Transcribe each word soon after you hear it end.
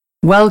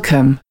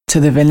Welcome to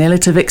the Vanilla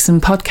to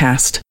Vixen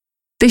podcast.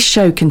 This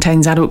show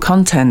contains adult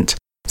content,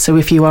 so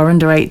if you are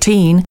under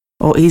 18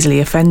 or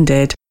easily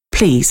offended,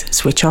 please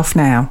switch off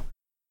now.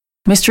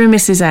 Mr. and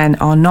Mrs. N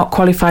are not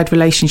qualified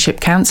relationship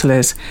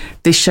counsellors.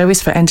 This show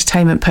is for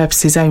entertainment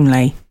purposes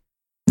only.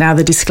 Now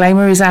the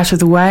disclaimer is out of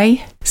the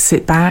way,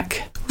 sit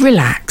back,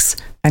 relax,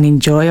 and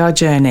enjoy our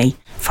journey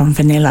from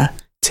Vanilla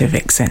to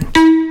Vixen.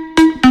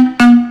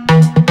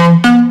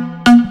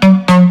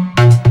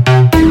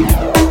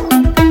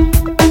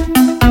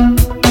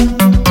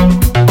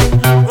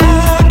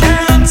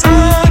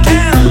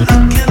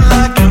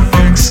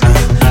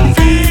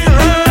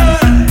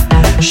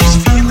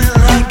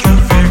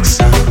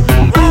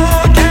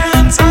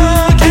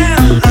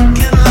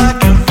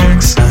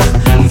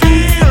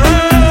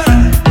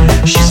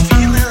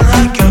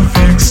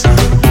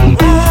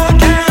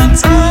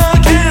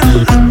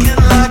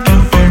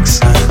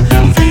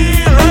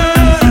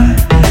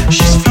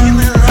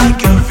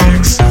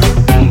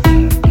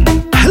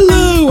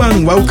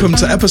 Welcome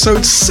to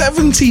episode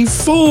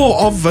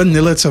 74 of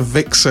Vanilla to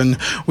Vixen.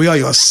 We are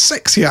your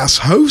sexy ass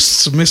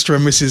hosts, Mr.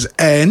 and Mrs.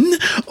 N,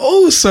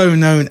 also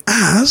known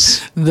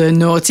as the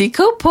Naughty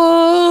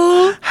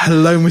Couple.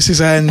 Hello, Mrs.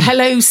 N.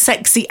 Hello,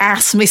 sexy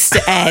ass Mr.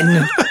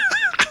 N.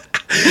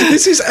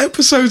 This is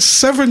episode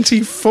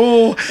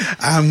 74,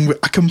 and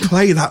I can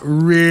play that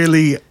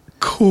really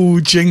cool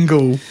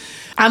jingle.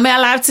 Am I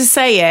allowed to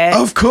say it?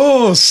 Of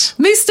course.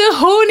 Mr.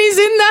 Horny's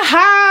in the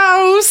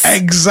house.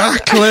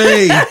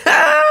 Exactly.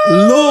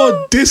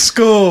 Lord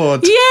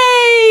Discord.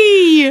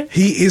 Yay!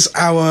 He is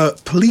our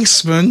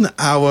policeman,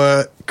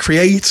 our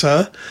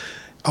creator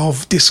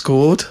of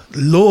Discord,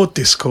 Lord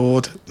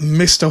Discord,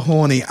 Mr.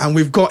 Horny, and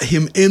we've got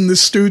him in the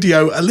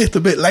studio a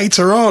little bit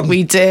later on.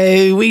 We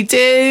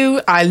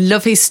do. I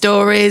love his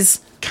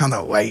stories.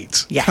 Cannot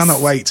wait. Yes. Cannot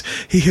wait.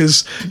 He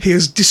has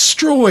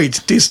destroyed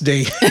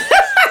Disney.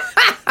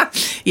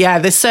 Yeah,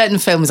 there's certain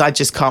films I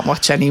just can't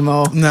watch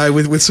anymore. No,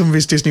 with some of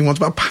his Disney ones.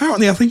 But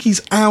apparently I think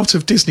he's out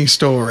of Disney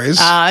stories.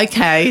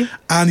 Okay.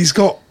 And he's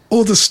got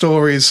other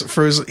stories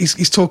for us.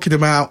 He's talking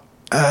about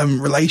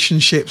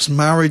relationships,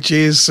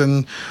 marriages,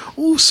 and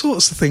all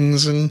sorts of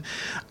things. And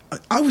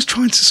I was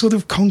trying to sort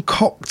of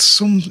concoct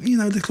some,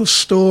 little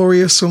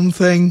story or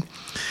something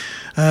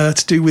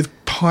to do with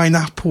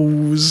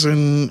pineapples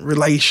and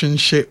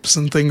relationships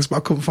and things, but I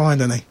couldn't find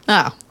any.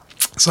 Oh.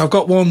 So I've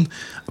got one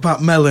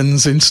about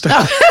melons instead.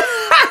 Oh.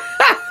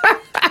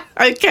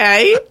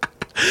 Okay.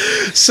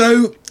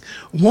 So,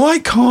 why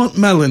can't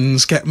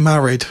melons get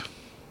married?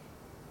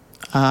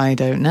 I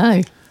don't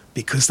know.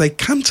 Because they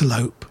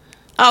cantaloupe.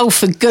 Oh,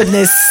 for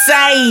goodness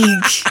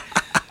sake.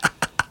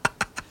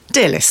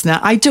 Dear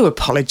listener, I do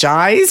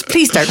apologise.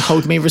 Please don't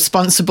hold me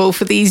responsible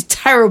for these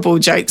terrible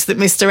jokes that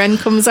Mr. N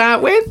comes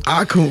out with.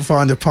 I couldn't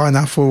find a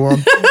pineapple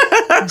one.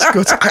 It's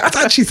good. I was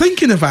actually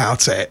thinking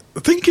about it,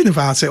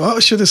 what I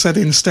should have said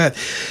instead.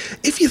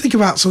 If you think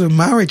about sort of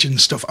marriage and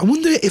stuff, I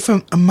wonder if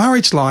a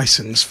marriage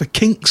licence for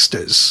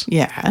kinksters,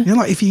 yeah,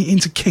 like if you're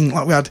into kink,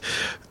 like we had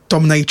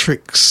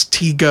dominatrix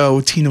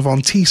T-girl Tina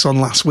Von Teese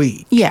on last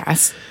week.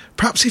 Yes.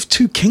 Perhaps if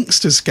two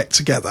kinksters get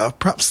together,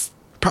 perhaps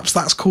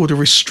that's called a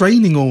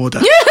restraining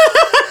order.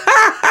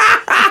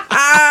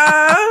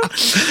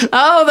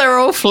 Oh, they're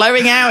all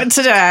flowing out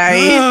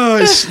today. Oh,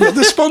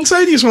 the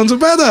spontaneous ones are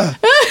better.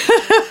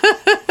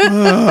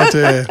 Oh,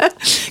 dear.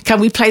 Can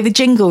we play the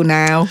jingle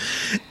now?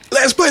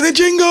 Let's play the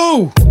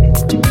jingle.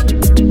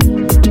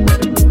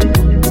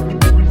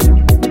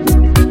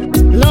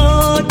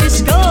 Lord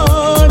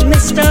Discord,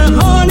 Mr.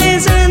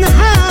 Horny's in the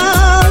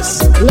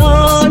house.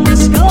 Lord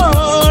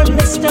Discord,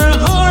 Mr.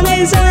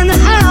 Horny's in the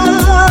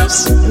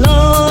house.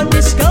 Lord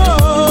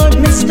Discord,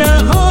 Mr.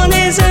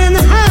 Horny's in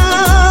the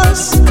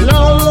house.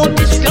 Lord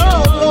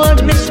Discord,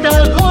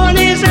 Mr.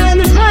 Horny's in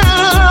the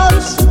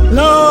house.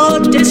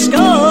 Lord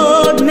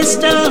Discord,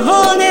 Mr.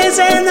 Horny's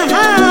in the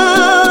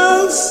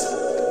house.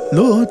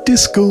 Lord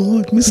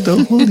Discord,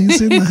 Mr. Horny's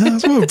in the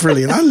house. Oh,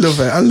 brilliant. I love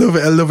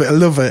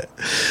it.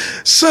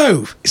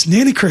 So, it's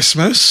nearly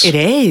Christmas. It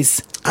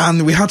is.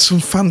 And we had some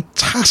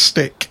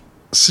fantastic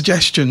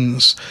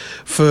suggestions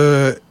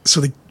for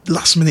sort of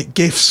last minute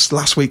gifts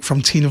last week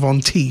from Tina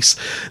Von Teese.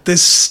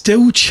 There's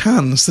still a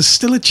chance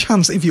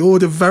if you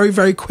order very,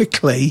 very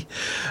quickly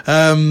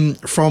from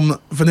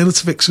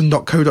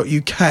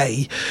vanillatovixen.co.uk,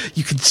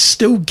 you can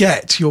still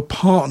get your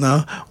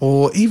partner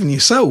or even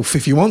yourself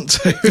if you want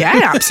to.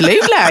 Yeah,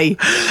 absolutely.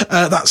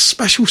 That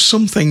special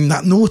something,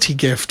 that naughty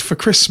gift for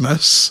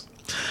Christmas.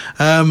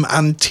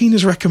 And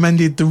Tina's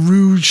recommended the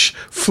Rouge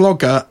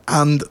Flogger,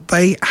 and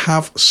they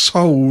have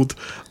sold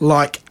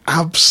like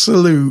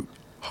absolute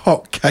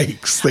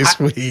hotcakes this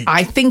week.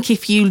 I think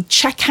if you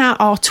check out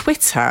our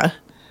Twitter,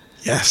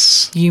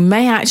 yes, you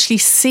may actually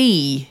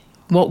see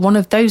what one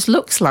of those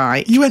looks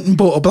like. You went and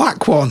bought a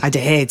black one. I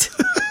did.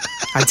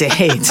 I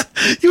did.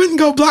 You went and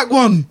got a black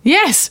one.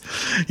 Yes.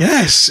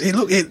 Yes.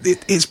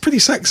 It's pretty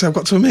sexy, I've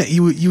got to admit.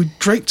 You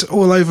draped it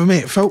all over me.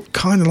 It felt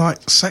kind of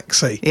like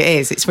sexy. It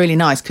is. It's really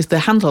nice because the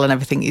handle and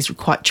everything is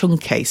quite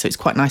chunky, so it's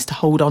quite nice to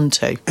hold on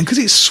to. And because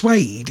it's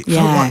suede, it felt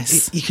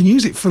Yes. like you can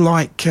use it for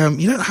like,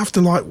 you don't have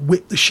to like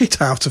whip the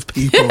shit out of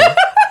people.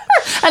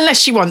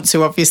 Unless you want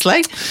to,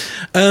 obviously.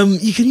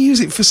 You can use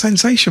it for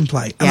sensation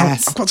play. And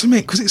Yes. I've got to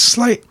admit, because it's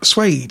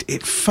suede,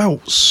 it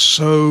felt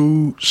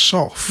so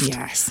soft.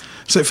 Yes.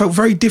 So it felt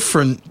very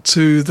different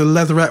to the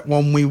leatherette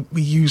one we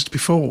used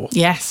before.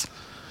 Yes.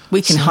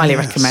 We can So, highly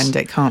yes. recommend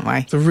it, can't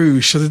we? The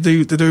Rouge. So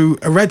they do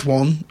a red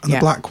one and Yeah. a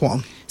black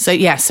one. So,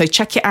 so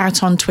check it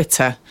out on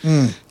Twitter.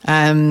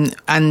 And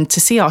to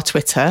see our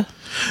Twitter...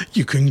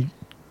 You can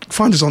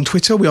find us on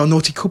Twitter. We are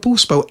Naughty Couple,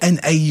 spelled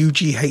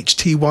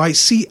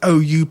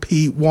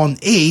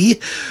NAUGHTYCOUP1E,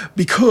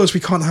 because we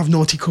can't have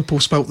Naughty Couple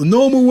spelled the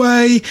normal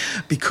way,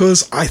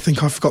 because I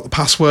think I forgot the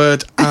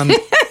password and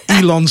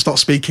Elon's not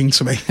speaking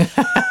to me. Do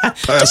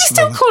we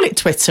still call it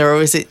Twitter, or are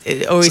we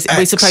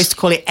supposed to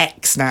call it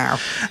X now?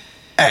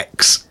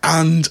 X.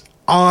 And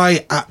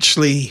I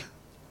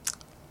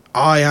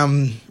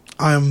am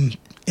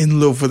in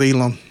love with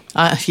Elon.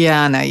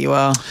 Yeah, I know you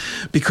are.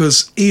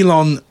 Because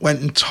Elon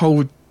went and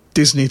told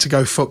Disney to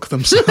go fuck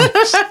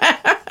themselves.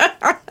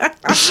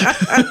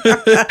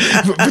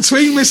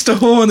 Between Mr.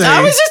 Horny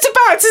I was just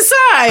about to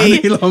say.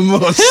 and Elon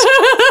Musk,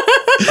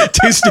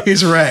 Disney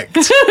is wrecked.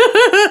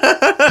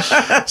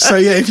 So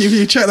yeah, if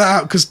you check that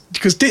out,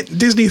 because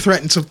Disney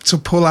threatened to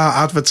pull out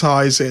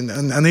advertising,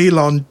 and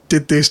Elon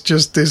did this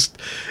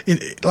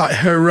like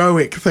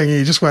heroic thing.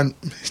 He just went,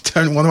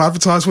 "Don't want to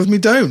advertise with me?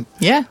 Don't."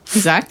 Yeah,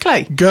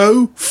 exactly.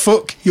 Go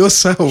fuck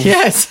yourself.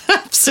 Yes,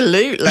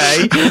 absolutely.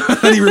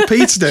 And he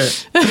repeated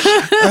it,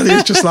 and he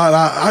was just like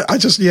that. I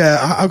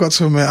got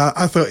to admit,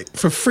 I thought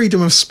for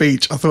freedom of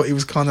speech, I thought he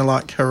was kind of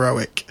like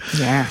heroic.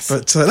 Yes.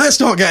 But let's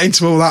not get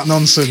into all that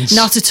nonsense.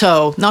 Not at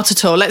all. Not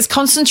at all. Let's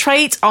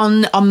concentrate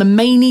on the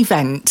main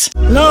event.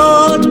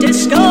 Lord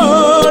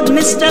Discord,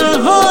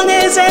 Mr.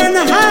 Horny's in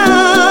the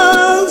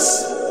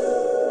house.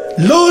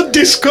 Lord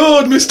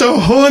Discord, Mr.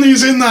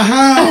 Horny's in the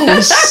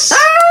house.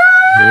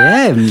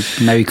 Yeah,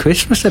 Merry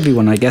Christmas,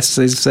 everyone. I guess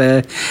is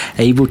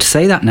able to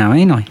say that now,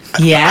 ain't I?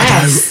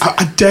 Yes.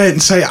 I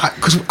daren't say it,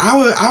 because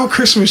our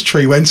Christmas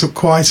tree went up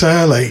quite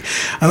early,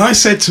 and I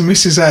said to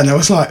Mrs. N, I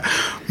was like,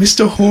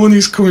 Mr.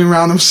 Horny's coming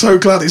round, I'm so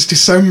glad it's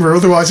December,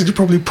 otherwise he'd have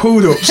probably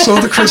pulled up, saw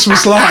the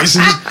Christmas lights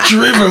and just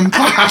driven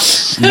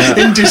past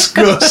in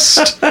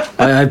disgust.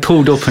 I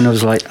pulled up and I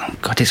was like, oh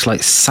God, it's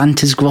like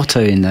Santa's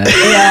grotto in there.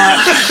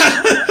 Yeah.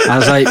 I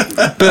was like,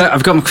 but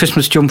I've got my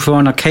Christmas jumper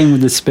on, I came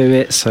with the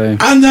spirit, so...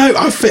 I know,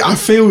 I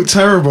feel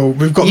terrible.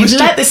 We've got You've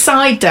let the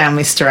side down,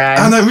 Mr. A.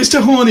 I know,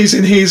 Mr. Horny's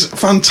in his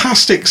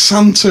fantastic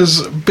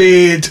Santa's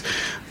beard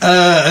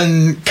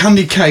and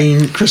candy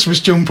cane Christmas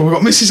jumper. We've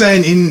got Mrs.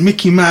 N in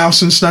Mickey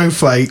Mouse and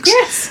snowflakes.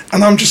 Yes.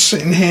 And I'm just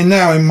sitting here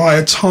now in my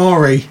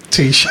Atari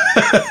t-shirt.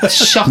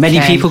 Shocking. Many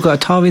people got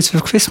Ataris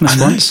for Christmas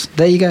once.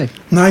 There you go.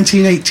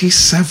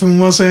 1987,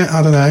 was it?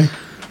 I don't know.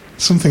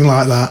 Something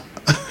like that.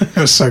 It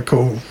was so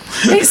cool.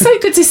 It's so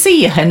good to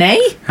see you, honey.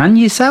 And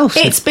yourself.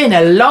 It's been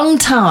a long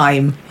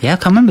time. Yeah, I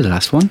can't remember the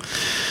last one.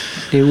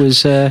 It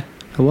was a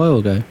while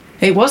ago.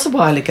 It was a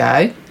while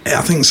ago. Yeah,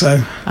 I think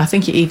so. I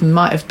think it even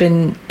might have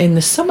been in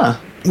the summer.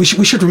 We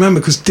should remember,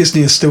 because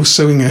Disney is still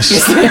suing us.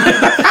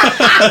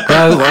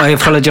 Well, I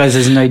apologise,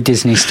 there's no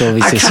Disney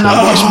stories I this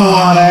cannot week. watch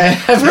Moana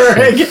ever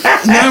again.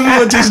 No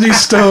more Disney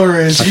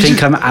stories. I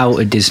think I'm out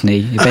of Disney.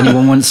 If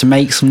anyone wants to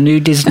make some new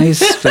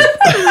Disneys...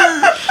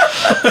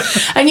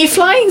 And you're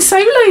flying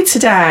solo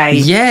today.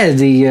 Yeah,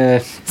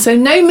 So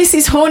no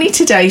Mrs. Horny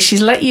today.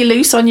 She's let you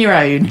loose on your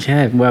own.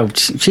 yeah, well,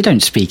 she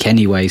don't speak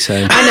anyway,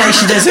 so... I know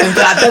she doesn't,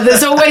 but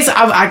there's always...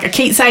 I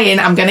keep saying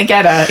I'm going to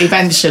get her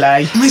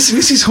eventually.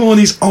 Mrs.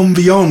 Horny's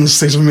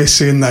ambiance is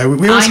missing, though.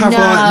 We always have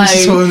like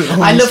Mrs. Horny's...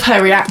 I love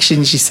her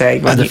reactions, you see.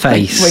 When the you,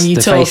 face. When you're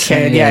The talking.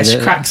 face, Yeah, she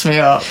cracks me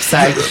up. So,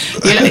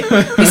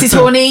 Mrs.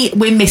 Horny,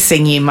 we're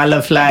missing you, my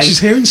lovely. She's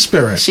here in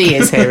spirit. She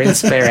is here in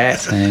spirit.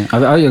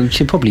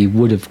 she probably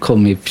would have called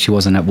me if she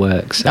wasn't at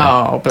work. So.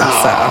 Oh,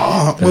 bless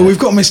her. Well, we've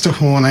got Mr.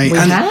 Horny. We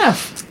and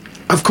have.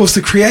 of course,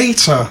 the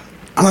creator,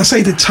 and I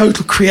say the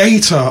total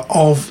creator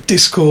of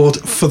Discord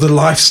for the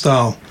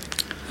lifestyle.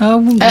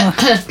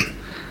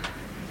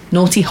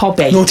 Naughty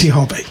hobby. Naughty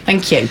hobby.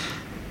 Thank you.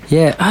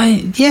 Yeah,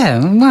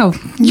 well,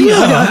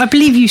 I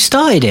believe you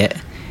started it.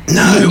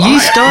 No, You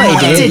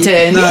started I it.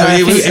 didn't. No,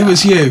 it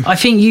was you. I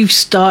think you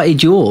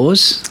started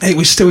yours. It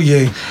was still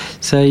you.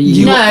 So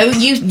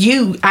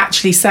You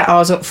actually set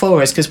ours up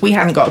for us because we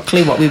hadn't got a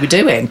clue what we were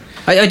doing.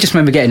 I just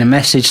remember getting a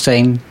message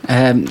saying,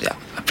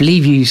 I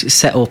believe you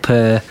set up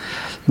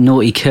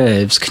Naughty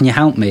Curves. Can you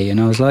help me? And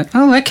I was like,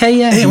 oh, okay,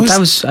 yeah. That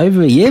was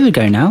over a year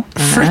ago now.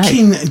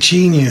 Freaking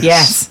genius.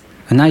 Yes.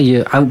 And now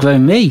you're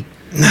outgrowing me.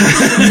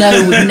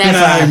 No,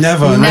 never.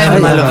 Never, my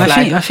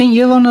lovely. I think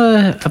you're on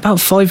about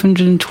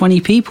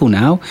 520 people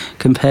now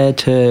compared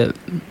to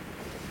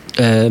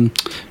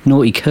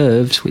Naughty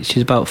Curves, which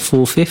is about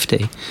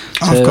 450.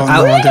 I've got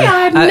no idea. I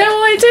had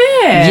no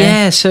idea.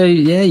 Yeah, so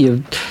you're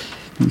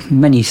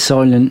many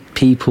silent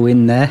people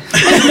in there.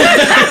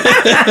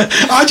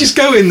 I just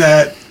go in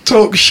there,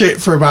 talk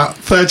shit for about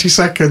 30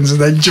 seconds and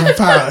then jump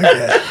out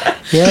again.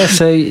 Yeah,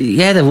 so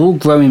they're all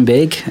growing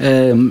big.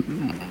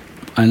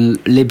 And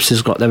Libs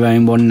has got their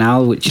own one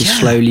now, which is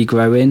slowly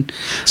growing.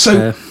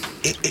 So,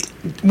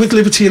 with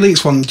Liberty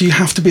Elite's one, do you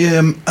have to be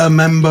a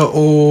member,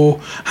 or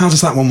how does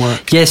that one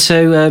work? Yeah,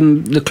 so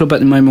the club at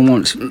the moment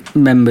wants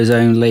members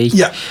only.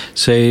 Yeah.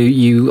 So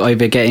you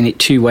either get in it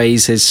two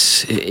ways.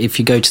 As if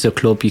you go to the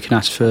club, you can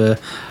ask for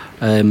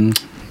a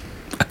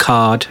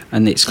card,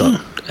 and it's got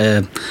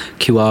a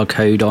QR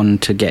code on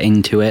to get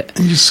into it.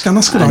 And you scan.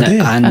 That's a good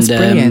idea. And, that's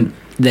brilliant.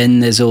 Then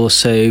there's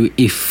also,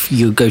 if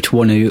you go to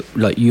one of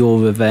like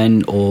your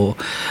event or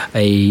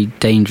a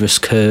Dangerous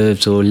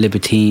Curves or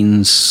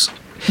Libertines,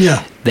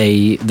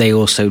 they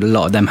also, a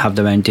lot of them have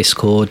their own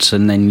Discords,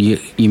 and then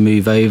you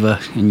move over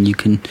and you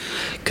can,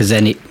 because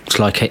then it's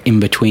like an in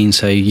between.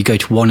 So you go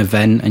to one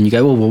event and you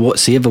go, oh well,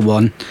 what's the other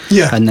one?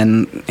 Yeah, and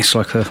then it's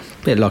like a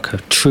bit like a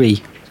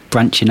tree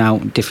branching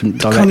out in different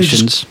directions, kind of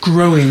just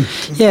growing.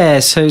 Yeah,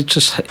 so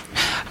just a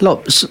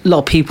lot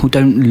of people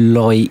don't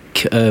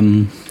like.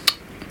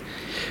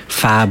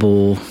 Fab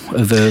or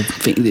other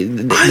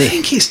thing. I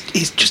think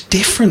it's just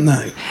different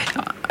though.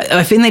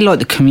 I think they like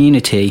the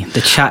community,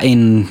 the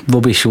chatting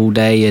rubbish all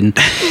day, and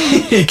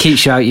it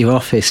keeps you out of your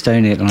office,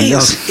 don't it? Like,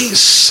 it's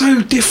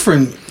so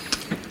different.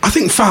 I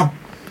think Fab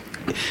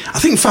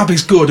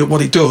is good at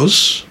what it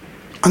does.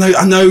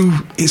 I know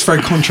it's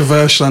very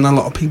controversial and a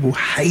lot of people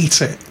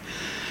hate it,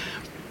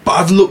 but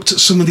I've looked at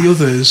some of the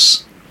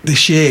others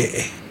this year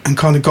and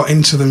kind of got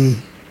into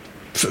them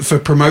for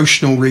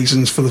promotional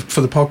reasons for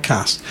the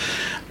podcast.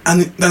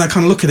 And then I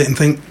kind of look at it and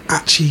think,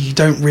 actually, you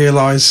don't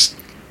realise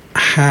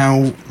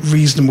how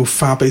reasonable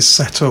Fab is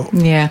set up.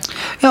 Yeah.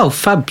 Oh,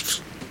 Fab.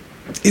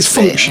 It's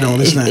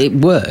functional, isn't it? It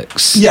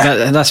works.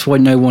 Yeah. That's why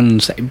no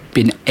one's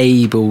been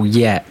able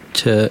yet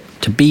to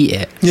beat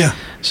it. Yeah.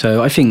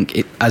 So I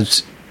think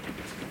as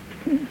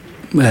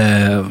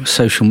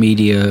social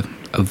media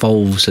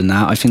evolves and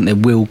that, I think there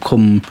will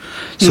come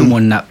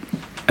someone that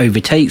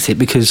overtakes it,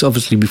 because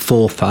obviously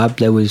before Fab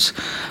there was,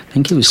 I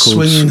think it was called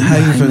Swinging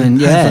Haven,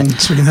 and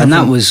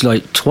that was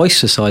like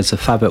twice the size of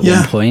Fab at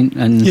one point,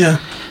 and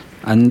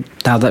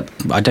now that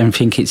I don't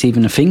think it's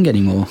even a thing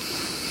anymore.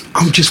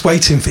 I'm just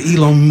waiting for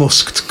Elon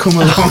Musk to come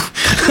along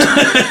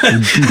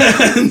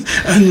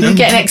and you're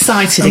getting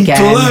excited and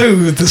again.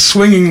 Blow the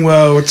swinging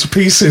world to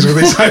pieces with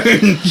his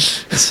own.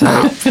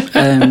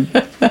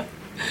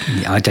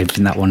 I don't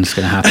think that one's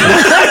going to happen.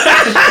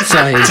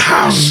 So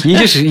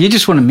you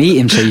just want to meet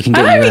him so you can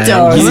get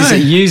your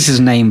use his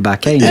name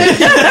back, ain't it?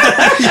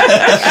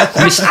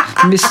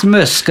 Mr.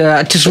 Musk,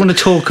 I just want to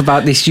talk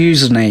about this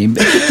username.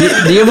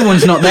 The other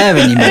one's not there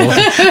anymore.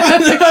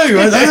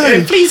 I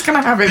know. Please can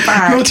I have it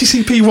back? Naughty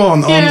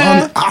CP1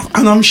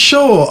 and I'm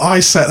sure I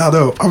set that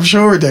up. I'm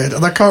sure I did,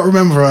 and I can't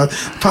remember a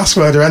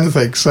password or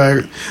anything,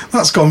 so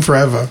that's gone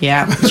forever.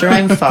 Yeah, it's your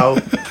own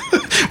fault.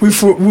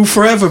 We'll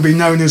forever be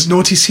known as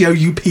Naughty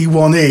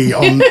COUP1E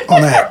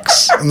on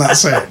X, and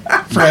that's it,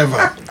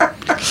 forever.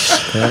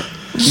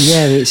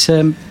 Yeah,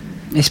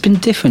 it's been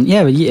different.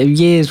 Yeah, a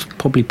year's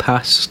probably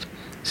passed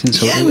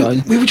since.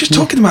 We were just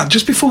talking about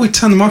just before we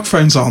turned the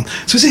microphones on.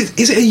 So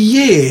is it a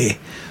year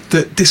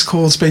that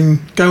Discord's been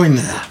going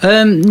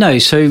now? No,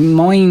 so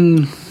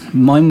mine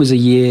was a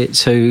year.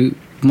 So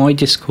my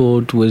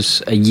Discord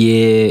was a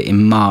year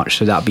in March,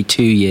 so that'll be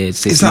 2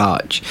 years this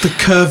March. The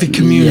curvy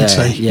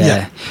community.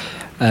 Yeah.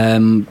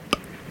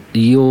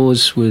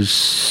 Yours was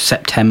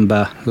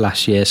September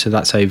last year, so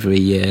that's over a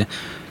year.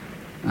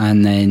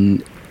 And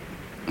then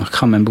I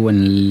can't remember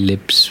when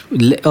Libs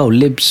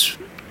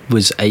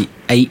was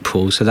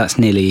April, so that's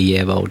nearly a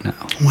year old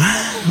now.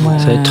 Wow.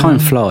 So time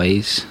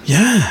flies.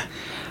 Yeah.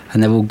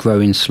 And they're all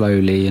growing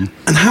slowly. And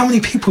how many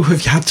people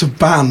have you had to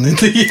ban in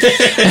the year?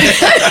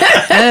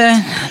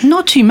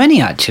 Not too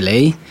many,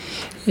 actually.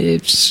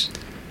 It's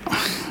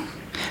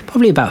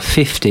probably about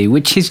 50,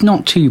 which is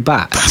not too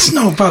bad. That's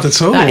not bad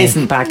at all. That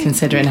isn't bad,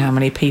 considering how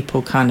many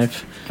people kind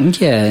of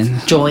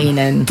join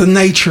and the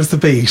nature of the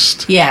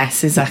beast.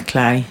 Yes,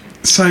 exactly.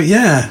 So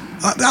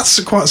that's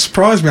quite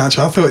surprised me,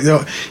 actually. I thought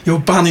your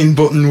banning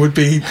button would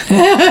be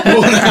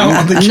worn out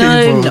on the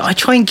keyboard. No, I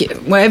try and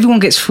get... Well, everyone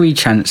gets free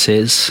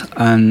chances,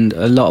 and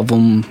a lot of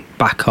them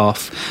back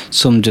off.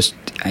 Some just...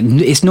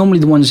 It's normally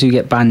the ones who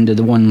get banned are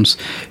the ones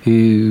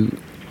who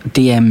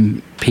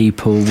DM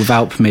people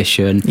without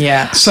permission.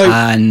 Yeah.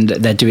 And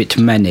they do it to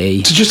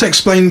many. To just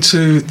explain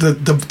to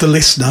the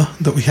listener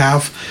that we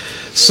have...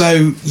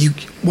 So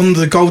one of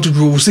the golden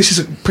rules, this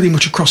is pretty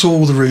much across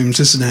all the rooms,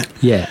 isn't it?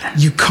 Yeah.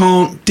 You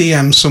can't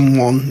DM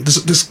someone.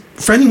 There's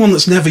for anyone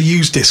that's never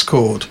used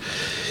Discord,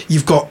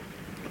 you've got,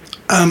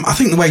 I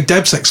think the way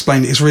Deb's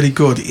explained it is really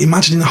good.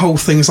 Imagining the whole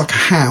thing is like a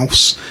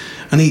house,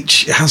 and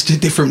each has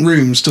different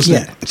rooms, doesn't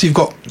it? So you've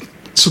got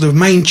sort of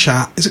main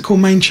chat. Is it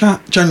called main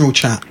chat? General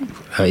chat?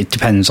 It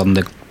depends on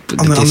the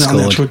on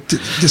the actual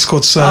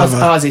Discord server.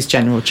 Ours is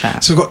general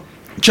chat. So we've got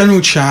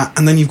general chat,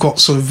 and then you've got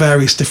sort of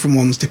various different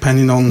ones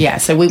depending on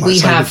so we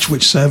have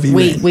which server you're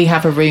in. We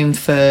have a room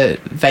for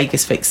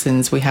Vegas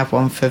Vixens, we have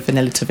one for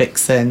Vanilla to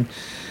Vixen,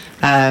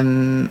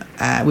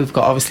 we've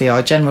got obviously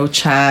our general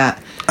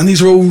chat, and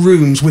these are all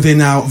rooms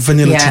within our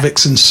Vanilla to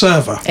Vixen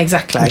server,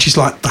 exactly, which is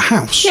like the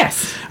house.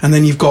 Yes. And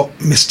then you've got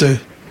Mr.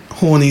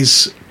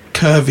 Horny's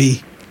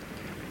curvy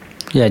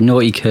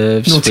Naughty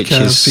Curves, which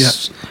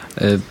is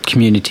a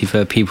community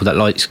for people that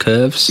likes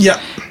curves.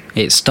 Yeah.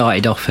 It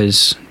started off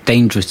as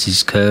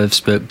Dangerous' Curves,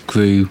 but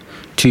grew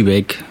too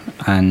big,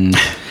 and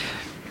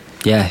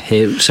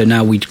so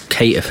now we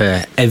cater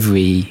for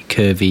every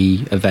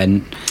curvy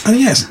event. And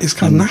yes, it's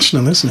kind of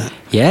national, isn't it?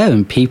 Yeah,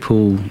 and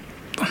people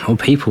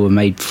have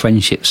made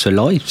friendships for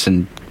lives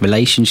and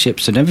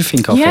relationships and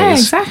everything off it. Yeah,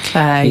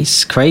 exactly.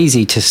 It's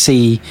crazy to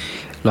see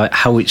like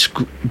how it's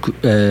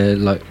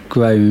like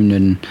grown,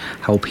 and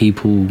how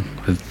people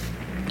have.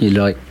 You're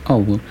like, oh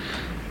well,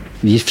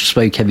 you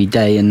spoke every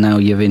day, and now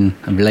you're in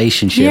a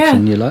relationship,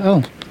 and you're like,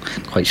 oh,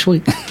 quite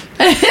sweet.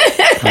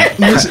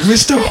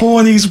 Mr.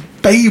 Horny's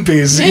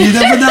babies. You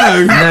never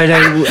know.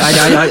 No,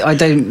 I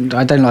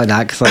don't like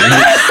that, because like,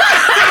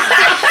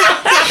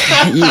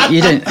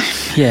 you don't.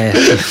 Yeah,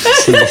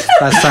 see,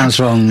 that sounds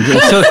wrong.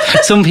 So,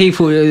 some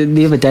people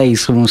the other day,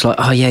 someone was like,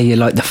 "Oh yeah, you're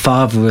like the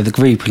father of the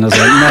group," and I was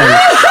like,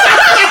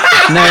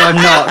 "No, I'm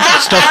not.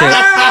 Stop it."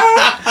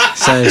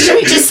 So, should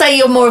we just say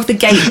you're more of the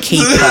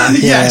gatekeeper?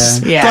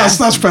 Yes,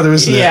 that's better,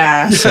 isn't it?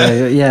 Yeah. So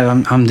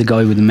I'm the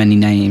guy with the many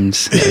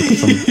names,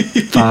 from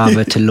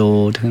father to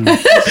Lord.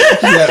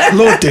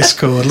 Lord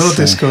Discord.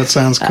 Discord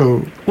sounds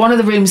cool. One of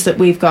the rooms that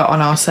we've got on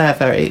our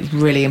server, a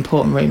really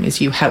important room, is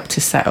you helped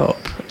to set up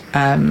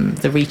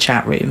the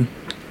rechat room.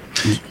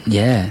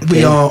 Yeah,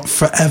 we are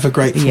forever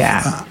grateful for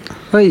that.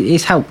 Well,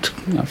 it's helped,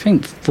 I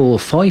think, 4 or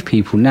 5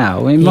 people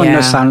now. It might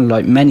not sound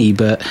like many,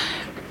 but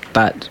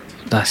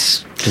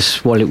that's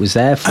just what it was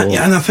there for.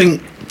 And I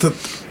think that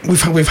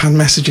we've had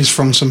messages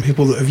from some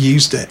people that have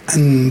used it,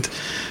 and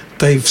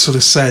they've sort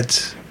of said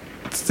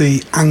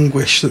the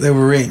anguish that they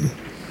were in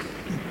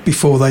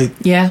before they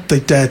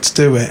dared to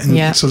do it,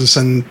 and sort of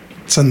send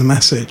the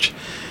message.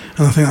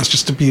 And I think that's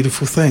just a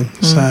beautiful thing.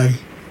 So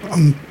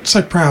I'm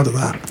so proud of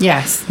that.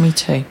 Yes, me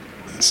too.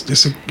 It's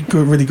just a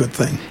really good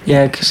thing.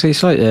 Yeah, because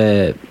it's like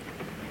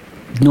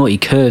Naughty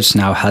Curves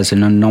now has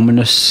an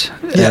anonymous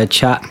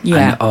chat.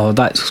 Yeah. And,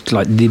 that's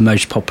like the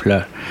most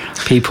popular.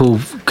 People,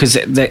 because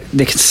they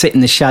can sit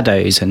in the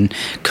shadows and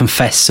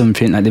confess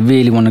something that they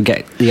really want to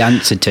get the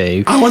answer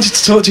to. I wanted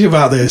to talk to you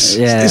about this.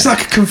 Yeah. It's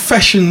like a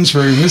confessions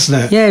room, isn't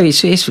it? Yeah,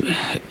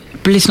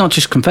 but it's not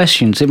just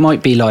confessions. It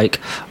might be like,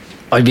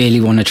 I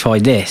really want to try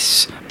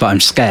this, but I'm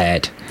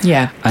scared.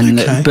 Yeah.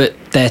 And but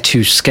they're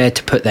too scared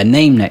to put their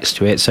name next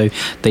to it, so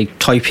they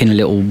type in a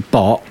little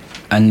bot,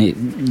 and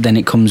then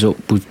it comes up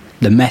with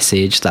the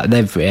message that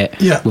they've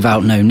written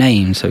without no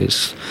name. So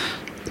it's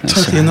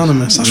totally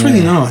anonymous. That's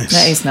really nice.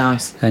 That is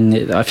nice.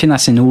 And I think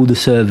that's in all the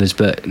servers,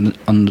 but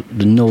on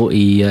the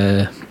Naughty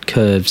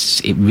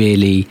Curves,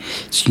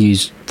 it's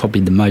used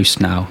probably the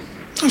most now.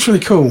 That's really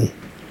cool.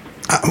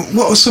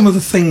 What are some of the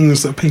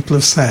things that people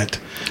have said?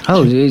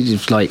 Oh,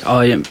 it's like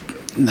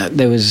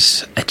there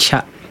was a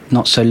chat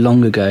not so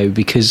long ago,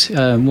 because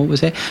what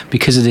was it?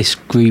 Because of this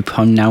group,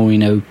 I'm now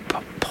in a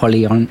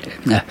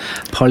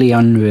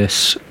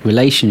polyamorous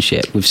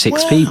relationship with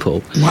 6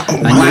 people.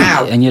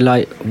 Wow. And you're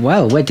like,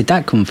 well, where did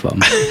that come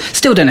from?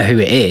 Still don't know who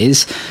it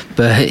is,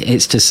 but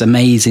it's just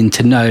amazing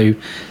to know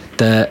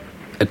that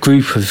a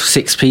group of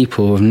 6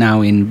 people are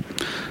now in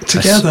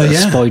together,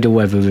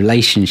 spiderweb of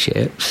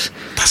relationships.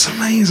 That's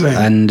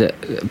amazing.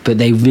 But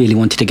they really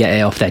wanted to get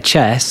it off their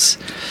chests,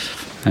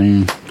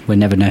 and we'll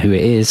never know who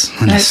it is.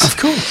 Of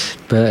course.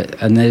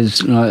 And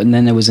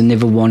then there was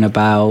another one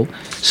about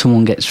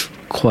someone gets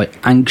quite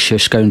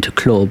anxious going to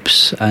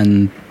clubs,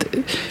 and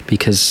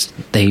because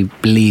they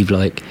believe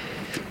like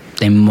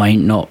they might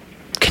not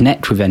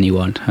connect with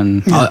anyone.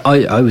 And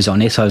I was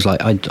honest. I was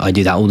like, I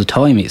do that all the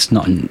time. It's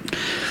not.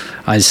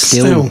 I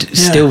still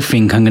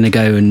think I'm going to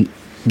go and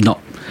not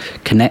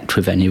connect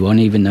with anyone,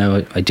 even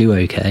though I do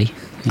okay.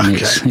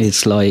 And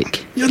it's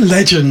like, you're a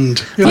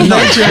legend. I'm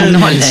not a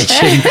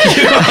legend.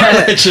 You're a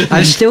legend.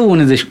 I'm still one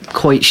of the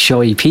quite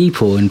shy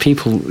people, and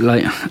people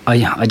like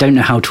I don't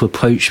know how to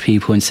approach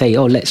people and say,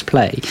 "Oh, let's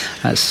play."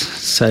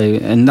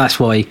 That's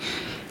why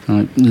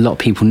a lot of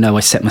people know I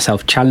set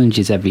myself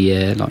challenges every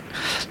year. Like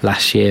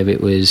last year,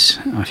 it was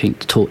I think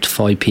to talk to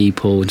 5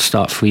 people and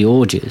start 3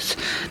 orgies.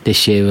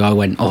 This year, I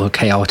went, "Oh,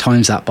 okay, I'll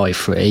times that by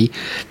 3,"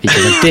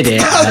 because I did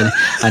it,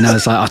 and I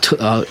was like,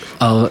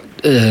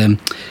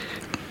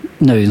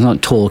 no, it's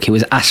not talk. It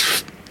was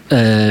ask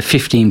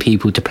 15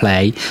 people to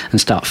play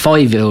and start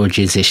 5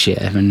 orgies this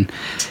year. And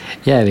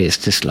it's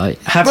just like...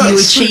 Have you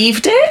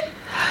achieved it?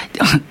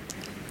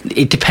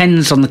 It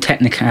depends on the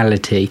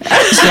technicality.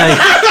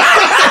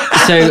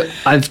 So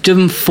I've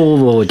done 4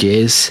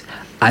 orgies,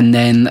 and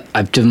then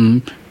I've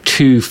done 2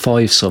 2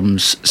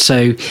 fivesomes.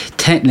 So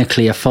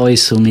technically a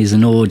fivesome is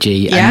an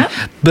orgy. Yeah.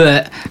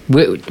 But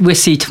we'll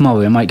see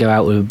tomorrow. I might go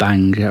out with a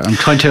bang. I'm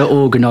trying to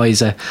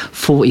organise a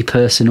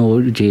 40-person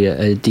orgy at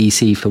a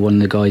DC for one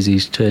of the guys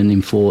who's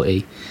turning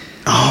 40.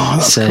 Oh,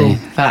 that's cool.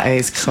 That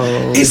is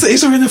cool. Is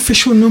there an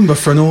official number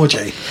for an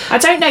orgy? I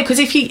don't know, because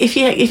if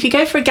you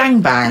go for a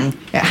gangbang,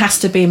 it has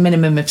to be a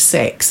minimum of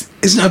 6.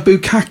 Isn't a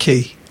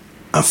bukkake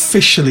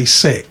officially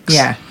 6?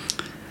 Yeah.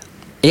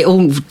 It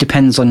all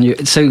depends on you.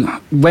 So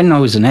when I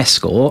was an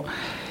escort,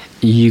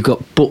 you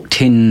got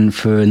booked in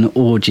for an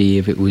orgy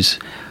if it was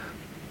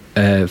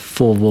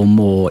 4 or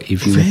more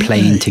if you were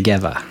playing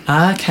together.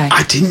 Okay.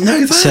 I didn't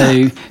know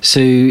that. So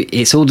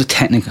it's all the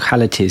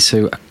technicalities.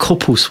 So a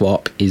couple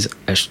swap is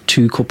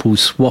 2 couples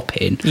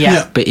swapping.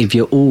 Yeah. But if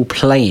you're all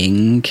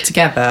playing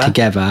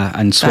together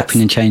and swapping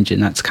and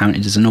changing, that's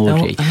counted as an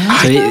orgy. So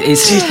I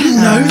didn't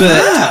know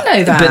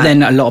that. But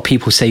then a lot of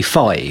people say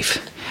 5.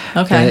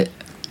 Okay.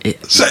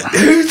 So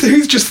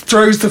who just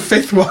throws the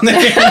 5th one in?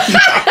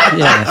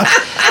 Yeah.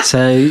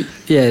 So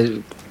yeah,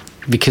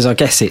 because I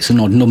guess it's an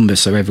odd number,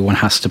 so everyone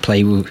has to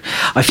play with.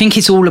 I think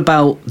it's all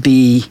about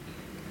the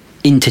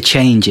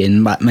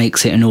interchanging that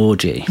makes it an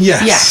orgy.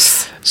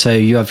 Yes. So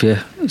you have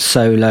your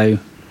solo,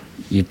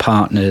 your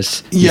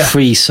partners, your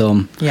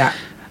threesome,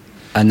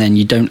 and then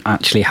you don't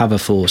actually have a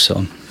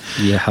foursome.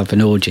 You have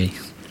an orgy.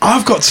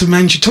 I've got to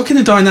mention, talking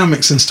of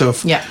dynamics and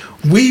stuff. Yeah.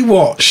 We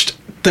watched.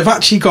 They've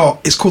actually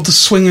got. It's called the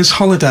Swingers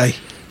Holiday.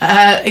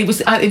 I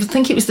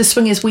think it was the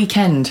Swingers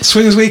Weekend.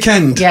 Swingers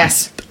Weekend.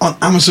 Yes. On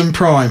Amazon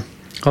Prime.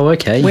 Oh,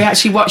 okay. We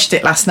actually watched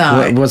it last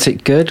night. Was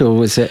it good or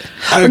was it?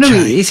 Okay. Oh, no,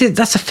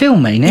 that's a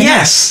film, ain't it?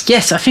 Yes.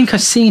 Yes, I think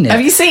I've seen it.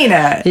 Have you seen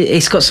it?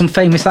 It's got some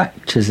famous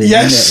actors in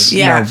Yes. it.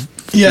 Yeah.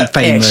 Yeah.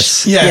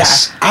 Famous.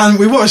 Yes. Yeah. And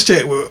we watched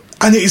it,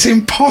 and it's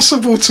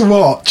impossible to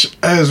watch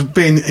as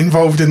being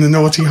involved in the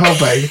naughty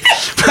hobby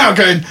without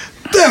going,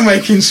 they're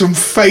making some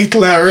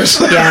fatal errors.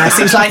 Yes,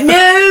 it was like,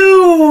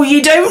 no,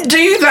 you don't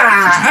do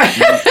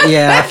that.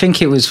 Yeah, I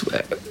think it was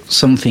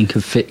something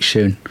of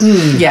fiction.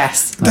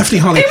 Yes. Definitely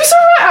Horny. It was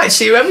all right,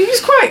 actually. I mean,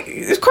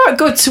 it was quite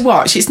good to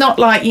watch. It's not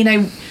like,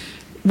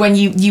 when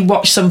you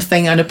watch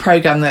something on a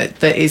programme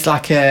that is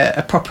like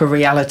a proper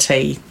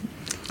reality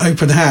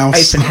Open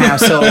house.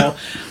 Or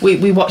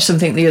we watched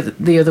something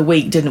the other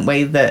week, didn't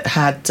we, that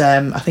had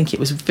I think it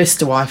was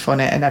Vista Wife on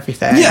it and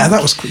everything. Yeah,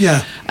 that was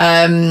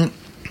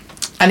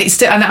and it's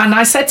still, and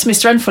I said to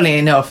Mr. N, funny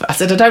enough, I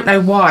said, I don't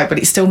know why, but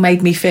it still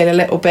made me feel a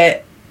little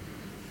bit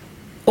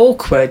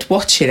awkward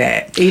watching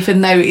it,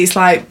 even though it's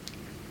like,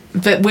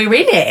 but we're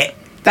in it.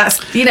 That's,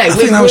 I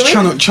think that was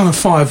Channel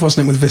 5,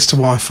 wasn't it, with Vista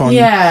Wife on?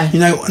 Yeah.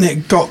 And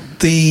it got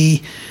the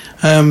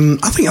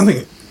I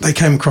think they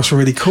came across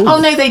really cool.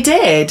 Oh no, they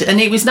did, and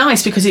it was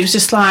nice because it was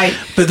just like.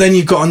 But then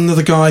you've got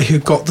another guy who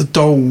got the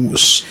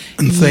dolls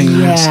and things.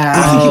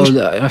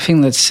 Yeah. I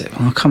think that's. I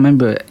can't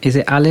remember. Is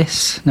it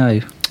Alice?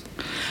 No,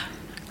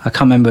 I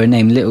can't remember her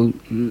name.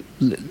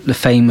 The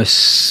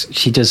famous.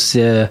 She does.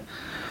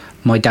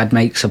 My Dad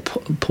Makes a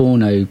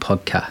Porno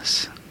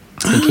podcast.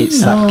 I think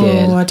it's that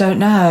girl. Oh, I don't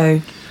know.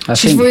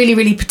 She's really,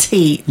 really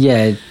petite.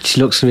 Yeah,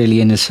 she looks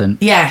really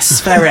innocent.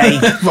 Yes, very.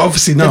 But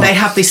obviously not. But they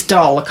have this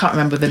doll. I can't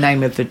remember the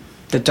name of the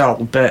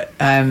doll, but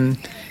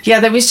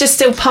there was just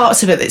still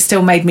parts of it that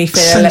still made me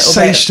feel a little bit.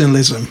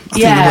 Sensationalism. I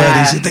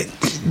think the word is.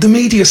 The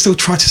media still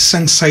try to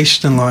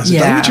sensationalise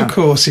it, which of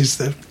course is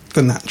the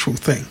natural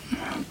thing.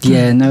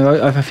 Yeah,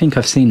 no, I think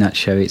I've seen that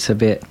show. It's a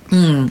bit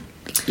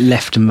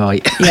left and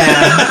right.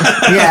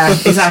 Yeah,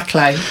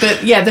 exactly.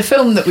 But yeah, the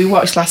film that we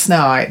watched last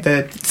night,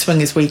 the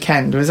Swingers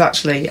Weekend, was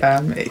actually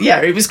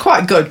it was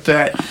quite good,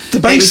 but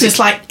it was just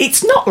like,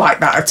 it's not like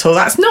that at all.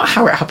 That's not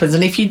how it happens,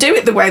 and if you do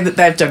it the way that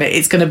they've done it,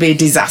 it's going to be a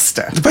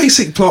disaster. The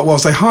basic plot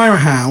was they hire a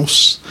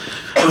house,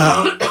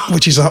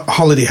 which is a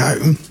holiday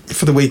home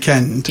for the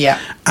weekend,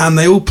 and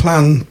they all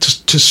plan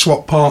to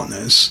swap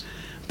partners.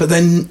 But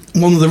then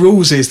one of the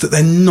rules is that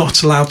they're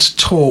not allowed to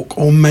talk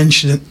or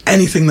mention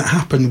anything that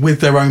happened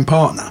with their own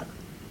partner.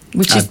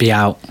 I'd be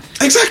out.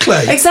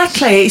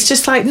 Exactly. It's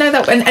just like, no,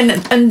 that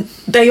and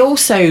they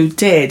also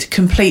did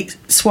complete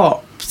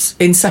swaps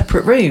in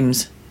separate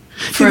rooms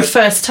for a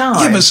first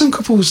time. Yeah, but some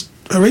couples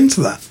are into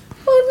that.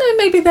 Well, no,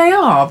 maybe they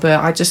are, but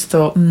I just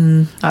thought,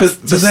 that's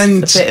but then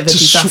a bit of a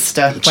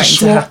disaster waiting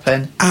to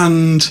happen.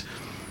 And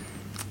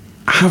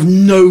have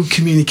no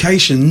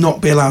communication,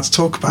 not be allowed to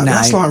talk about it.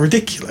 That's like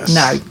ridiculous.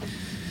 No.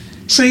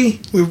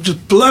 See, we're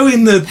just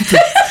blowing all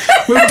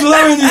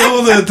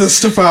the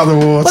stuff out of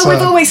the water. Well,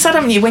 we've always said,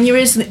 haven't you, when you're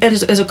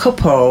as a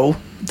couple,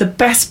 the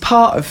best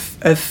part of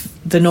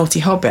the naughty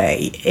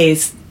hobby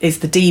is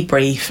the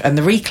debrief and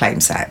the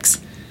reclaim sex.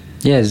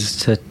 Yeah, it's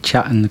to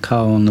chat in the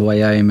car on the way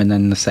home and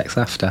then the sex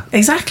after.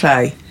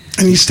 Exactly.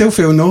 And you still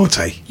feel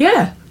naughty.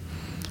 Yeah.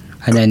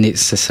 And then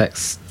it's the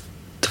sex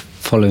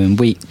following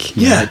week.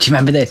 Yeah. Like, do you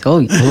remember this? Oh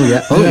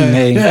yeah. Oh,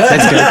 me.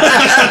 Let's go.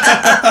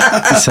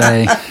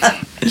 So,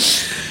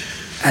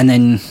 and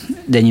then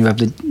you have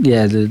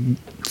the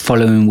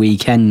following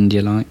weekend.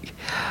 You're like,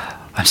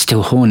 I'm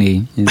still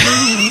horny. So, Do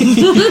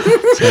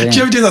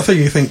you ever do that thing?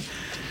 You think,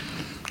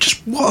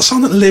 Just what's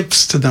on at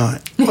Libs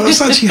tonight? What's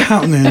actually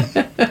happening?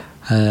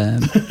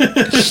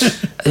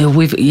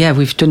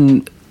 We've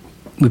done.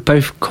 We've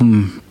both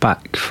come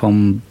back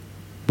from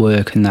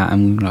work and that,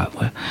 and we're like,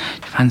 well,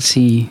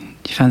 do you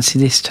fancy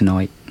this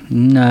tonight?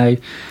 No.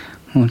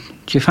 Well,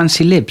 do you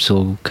fancy Libs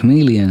or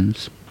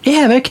Chameleons?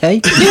 Yeah,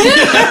 okay.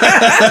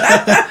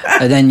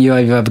 And then you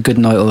either have a good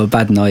night or a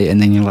bad night,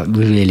 and then you're like,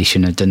 we really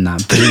shouldn't have done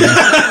that. But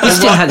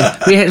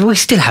we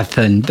still had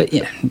fun, but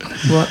yeah.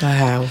 What the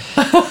hell?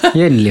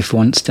 You only live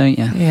once, don't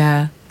you?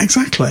 Yeah.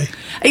 Exactly.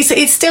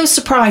 It still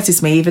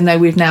surprises me, even though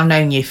we've now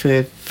known you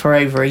for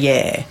over a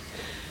year,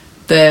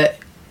 that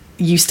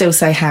you still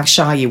say how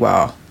shy you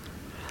are.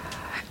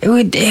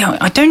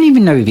 I don't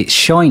even know if it's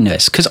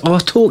shyness, because I'll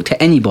talk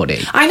to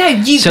anybody. I know,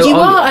 you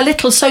are a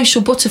little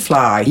social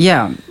butterfly.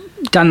 Yeah,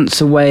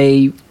 dance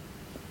away.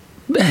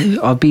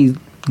 I'll be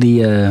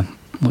the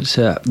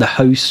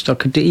host. I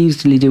could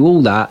easily do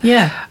all that.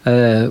 Yeah.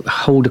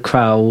 Hold a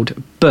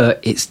crowd, but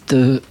it's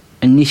the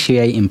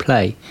initiating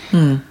play.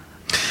 I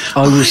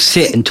will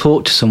sit and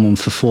talk to someone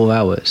for 4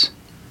 hours.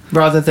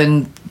 Rather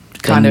than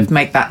kind of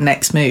make that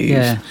next move.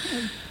 Yeah.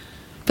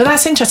 But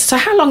that's interesting. So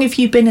how long have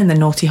you been in the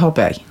naughty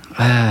hobby?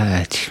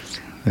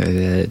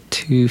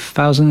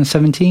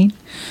 2017.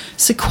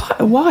 So quite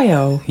a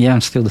while. Yeah,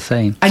 I'm still the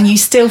same. And you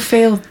still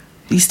feel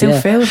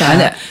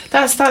that.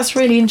 That's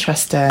really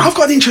interesting. I've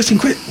got an interesting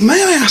question.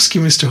 May I ask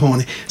you, Mr.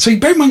 Horny? So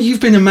bear in mind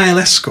you've been a male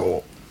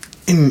escort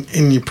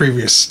in your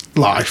previous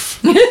life.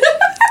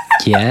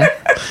 Yeah.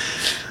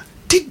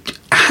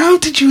 How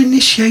did you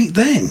initiate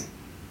then?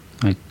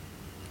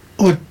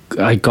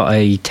 I got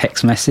a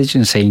text message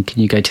and saying,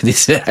 "Can you go to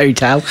this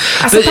hotel?"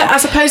 I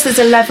suppose there's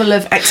a level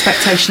of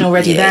expectation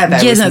already there.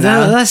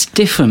 That's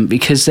different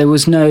because there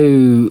was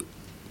no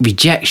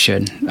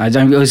rejection. I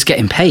was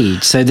getting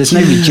paid, so there's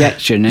no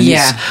rejection.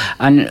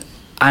 And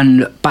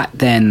and back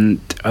then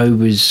I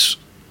was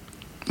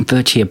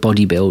virtually a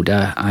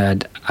bodybuilder. I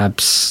had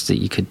abs that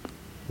you could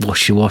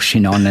wash your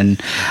washing on,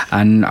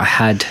 and I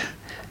had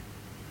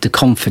the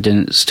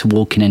confidence to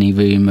walk in any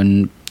room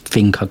and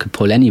think I could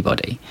pull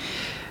anybody.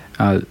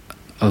 I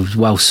was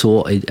well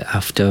sorted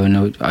after,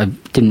 and I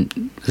didn't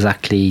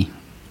exactly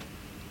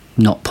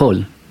not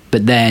pull.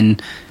 But then,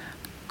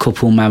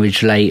 couple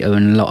marriage later,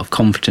 and a lot of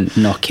confidence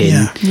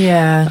knocking.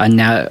 Yeah. And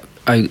now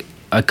I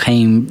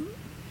came,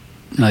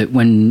 like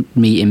when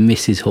meeting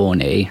Mrs.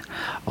 Horny,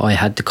 I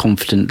had the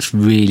confidence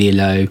really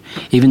low.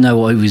 Even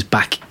though I was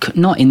back,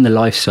 not in the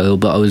lifestyle,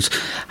 but I was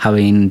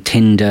having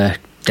Tinder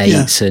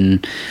dates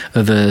and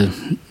other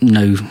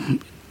no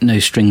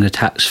string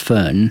attached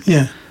fun.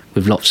 Yeah.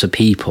 With lots of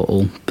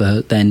people,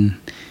 but then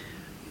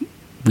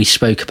we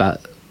spoke about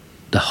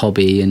the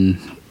hobby and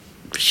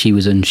she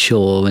was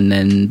unsure, and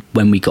then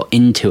when we got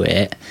into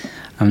it,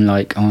 I'm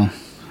like, I'm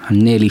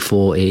nearly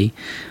 40, a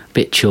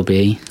bit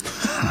chubby.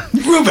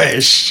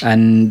 Rubbish!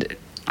 And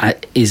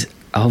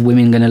are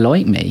women going to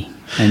like me?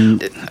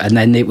 And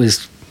then it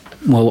was,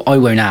 well, I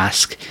won't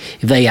ask.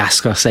 If they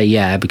ask, I'll say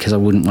yeah, because I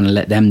wouldn't want to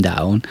let them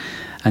down.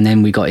 And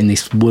then we got in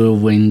this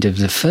whirlwind of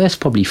the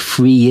first probably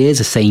 3 years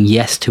of saying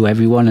yes to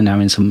everyone and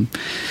having some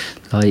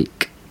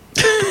like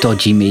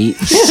dodgy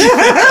meets.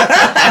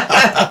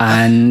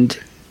 and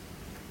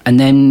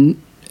then,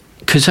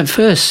 because at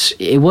first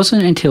it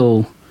wasn't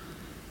until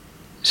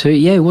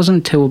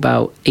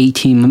about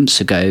 18 months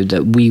ago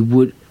that we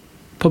would,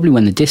 probably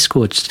when the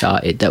Discord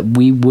started, that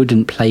we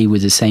wouldn't play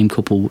with the same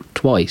couple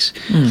twice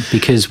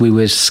because we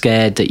were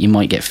scared that you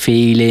might get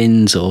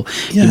feelings or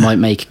you might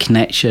make a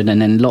connection,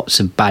 and then lots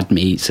of bad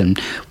meets and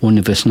one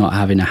of us not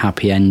having a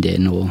happy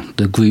ending or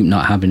the group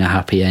not having a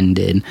happy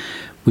ending.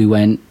 We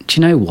went,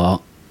 do you know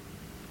what?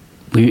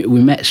 We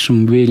met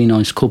some really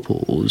nice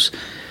couples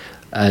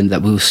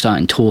that we were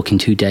starting talking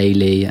to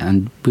daily,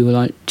 and we were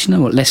like, do you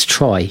know what? Let's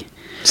try.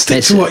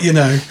 Stick to what you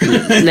know.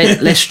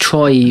 Let's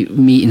try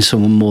meeting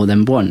someone more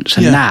than once.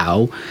 And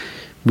now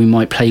we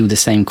might play with the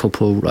same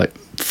couple like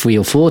 3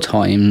 or 4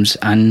 times,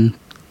 and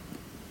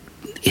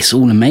it's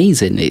all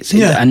amazing.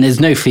 And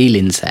there's no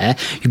feelings there.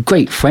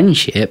 Great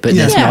friendship, but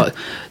there's not,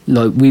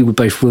 like, we were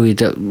both worried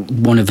that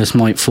one of us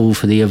might fall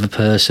for the other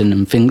person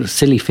and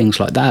silly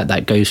things like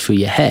that goes through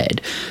your head.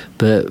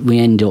 But we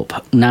end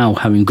up now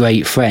having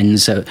great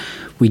friends that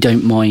we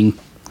don't mind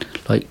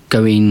like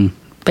going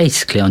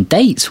basically on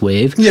dates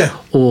with,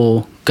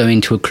 or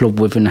going to a club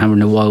with and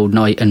having a wild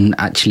night and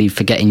actually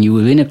forgetting you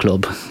were in a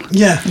club.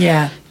 Yeah.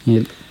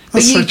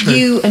 But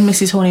you and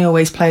Mrs. Horny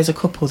always play as a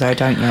couple though,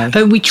 don't you?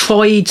 We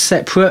tried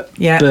separate,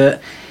 but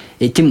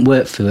it didn't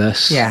work for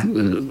us. Yeah.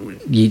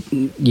 We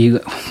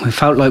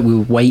felt like we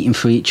were waiting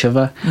for each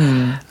other,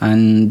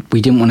 and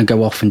we didn't want to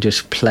go off and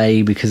just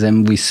play, because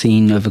then we've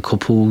seen other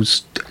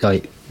couples,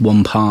 like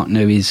one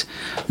partner is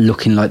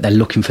looking like they're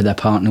looking for their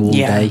partner all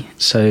day.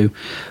 So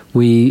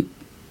we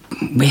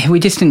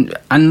just didn't,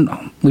 and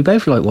we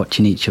both like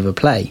watching each other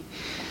play.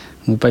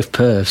 We're both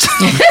pervs.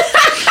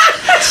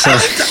 So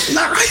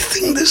I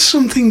think there's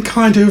something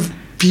kind of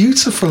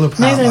beautiful about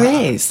that. No,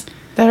 there is.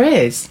 There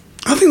is.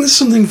 I think there's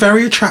something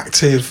very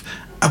attractive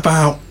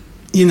about,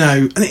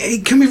 and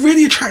it can be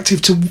really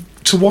attractive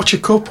to watch a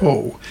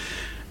couple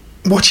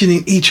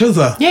watching each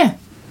other. Yeah.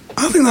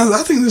 I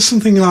think there's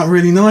something like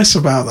really nice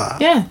about that.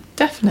 Yeah,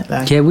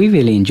 definitely. Yeah, we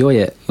really enjoy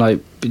it.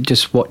 Like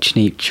just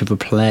watching each other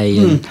play,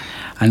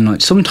 and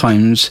like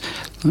sometimes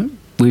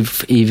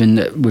with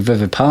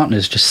other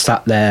partners, just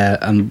sat there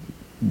and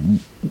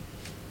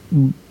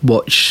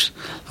watch.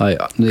 Like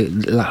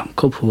a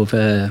couple of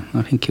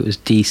I think it was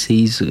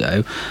DCs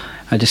ago,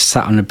 I just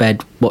sat on the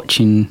bed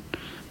watching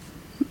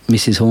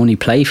Mrs. Horny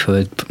play for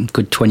a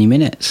good 20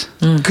 minutes.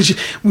 Because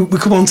we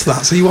come on to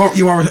that. So you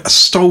are a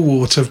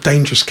stalwart of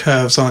Dangerous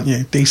Curves, aren't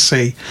you,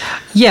 DC?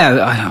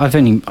 Yeah, I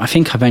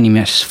think I've only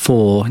missed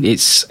 4.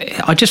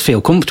 I just feel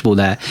comfortable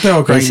there. They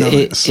are great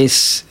nights.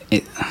 It's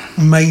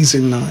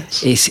amazing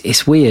nights.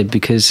 It's weird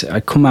because I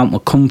come out my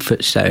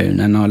comfort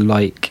zone and I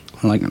like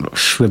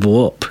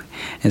shrivel up.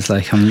 It's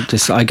like I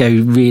just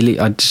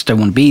don't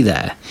want to be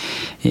there.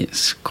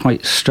 It's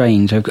quite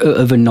strange.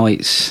 Other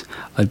nights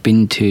I've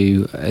been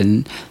to,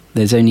 and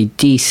there's only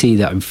DC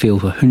that I feel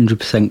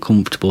 100%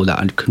 comfortable, that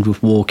I can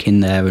just walk in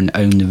there and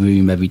own the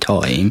room every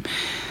time.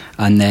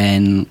 And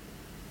then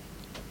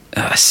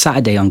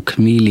Saturday on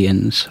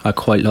Chameleons, I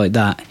quite like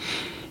that.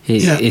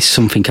 It's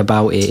something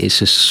about it. It's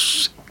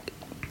just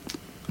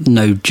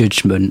no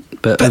judgment.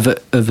 But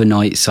other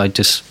nights, I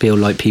just feel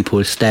like people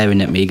are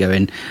staring at me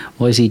going,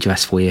 why is he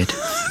dressed weird?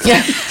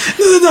 Yeah.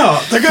 No, they're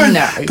not. They're going,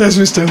 no. There's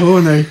Mr.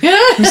 Horny.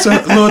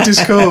 Mr. Lord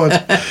Discord.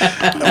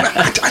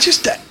 I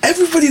just,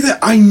 everybody that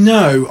I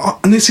know,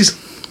 and this is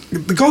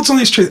the God's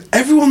honest truth,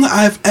 everyone that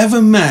I've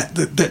ever met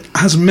that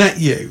has met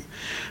you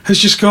has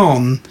just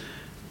gone,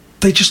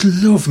 they just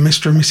love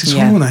Mr. and Mrs.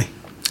 Horny.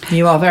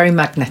 You are very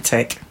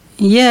magnetic.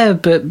 Yeah,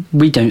 but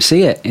we don't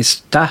see it. It's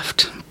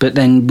daft. But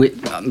then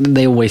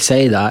they always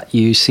say that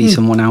you see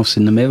someone else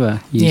in the mirror.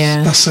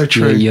 That's so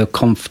true. Your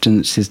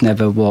confidence is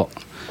never what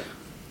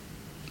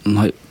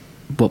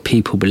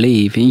people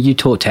believe. You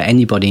talk to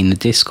anybody in the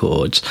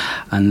Discords,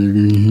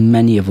 and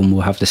many of them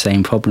will have the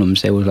same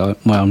problems. They were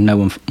like, "Well, no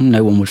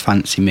one would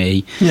fancy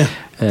me." Yeah.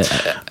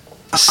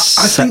 I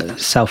think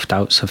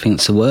self-doubt's, I think,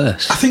 it's the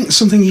worst. I think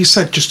something you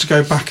said, just to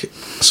go back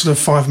sort of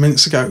 5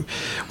 minutes ago,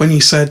 when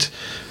you said,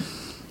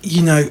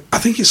 I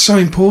think it's so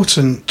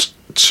important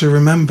to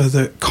remember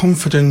that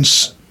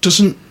confidence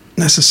doesn't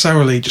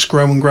necessarily just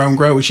grow and grow and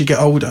grow as you get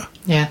older.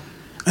 Yeah.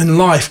 And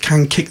life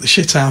can kick the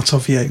shit out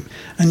of you,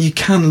 and you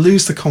can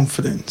lose the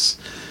confidence.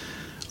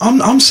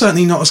 I'm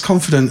certainly not as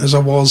confident as I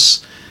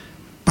was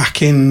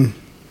back in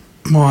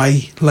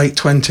my late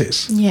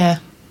 20s. Yeah.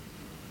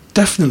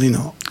 Definitely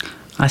not.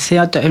 I see.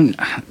 I don't.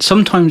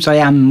 Sometimes I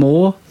am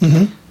more.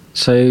 Mm-hmm.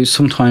 So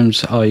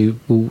sometimes I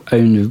will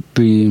own a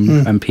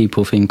room and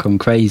people think I'm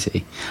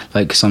crazy,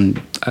 like 'cause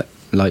I'm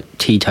like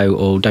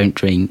teetotal, don't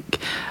drink,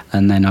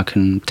 and then I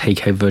can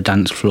take over a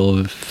dance floor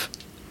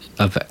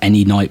of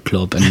any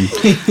nightclub and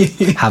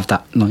have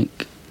that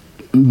like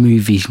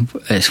movie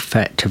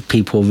effect of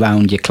people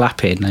around you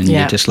clapping, and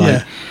you're just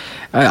like,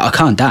 I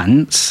can't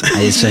dance.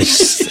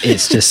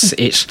 It's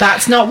just.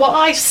 That's not what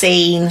I've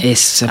seen.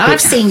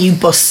 I've seen you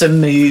bust some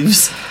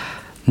moves.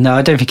 No,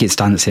 I don't think it's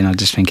dancing. I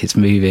just think it's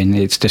moving.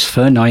 It's just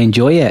fun. I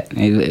enjoy it.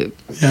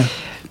 Yeah.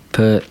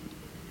 But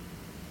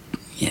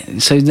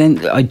so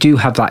then I do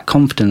have that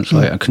confidence.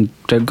 Like I can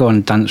don't go on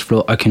a dance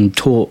floor. I can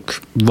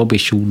talk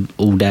rubbish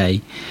all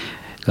day.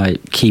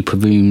 Like keep a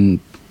room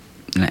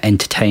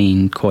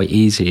entertained quite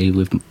easily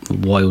with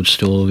wild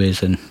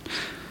stories and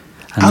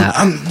that.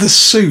 And the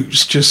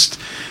suits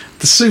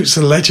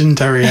are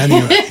legendary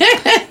anyway.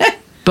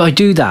 But I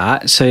do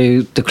that,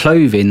 so the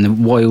clothing, the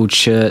wild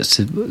shirts,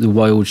 the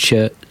wild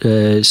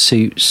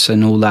suits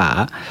and all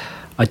that,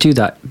 I do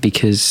that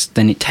because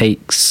then it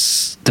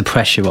takes the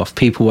pressure off.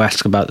 People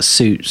ask about the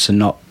suits and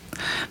not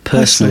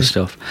personal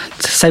stuff.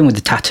 It's the same with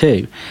the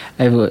tattoo.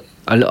 I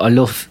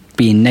love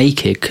being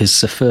naked because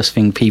the first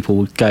thing people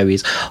would go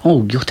is,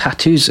 oh, your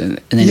tattoos,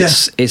 and then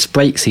it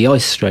breaks the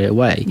ice straight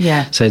away.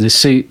 Yeah. So the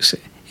suits,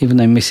 even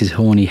though Mrs.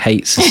 Horny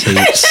hates the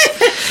suits...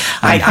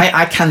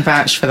 I can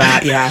vouch for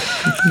that, yeah,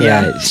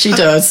 she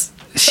does.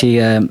 She,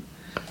 every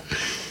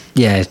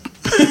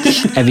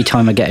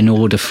time I get an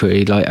order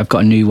through, like I've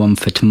got a new one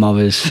for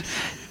tomorrow's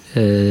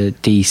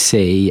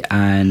DC,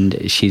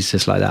 and she's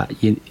just like that.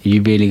 You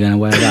really going to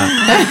wear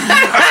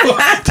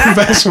that? The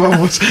best one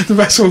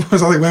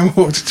was I think when we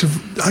walked into,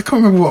 I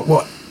can't remember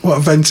what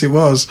event it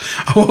was.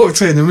 I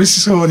walked in and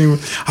Mrs. Horny,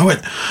 I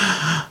went,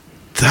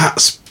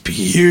 that's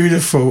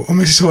beautiful. And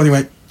Mrs. Horny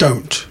went,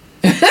 don't.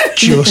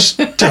 Just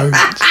don't.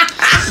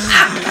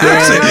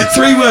 So,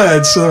 3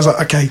 words. So I was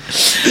like, okay.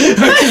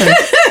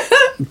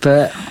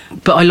 But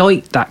I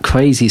like that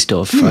crazy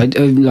stuff. I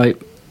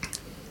like.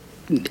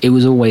 It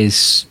was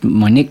always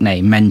my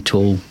nickname,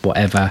 Mental,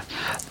 whatever.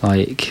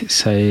 Like,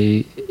 so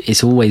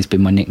it's always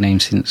been my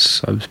nickname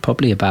since I was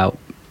probably about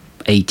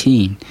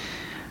 18.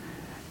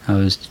 I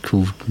was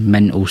called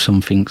Mental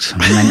something,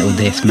 Mental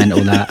this, Mental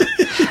that.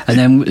 And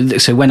then,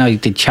 so when I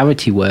did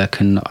charity work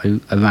and I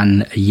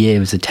ran a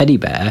year as a teddy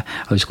bear,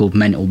 I was called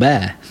Mental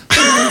Bear.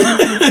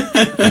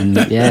 And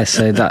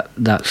so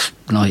that's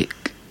like,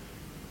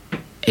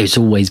 it's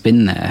always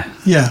been there.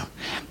 Yeah.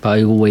 But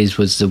I always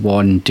was the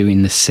one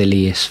doing the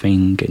silliest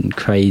thing and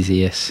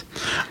craziest.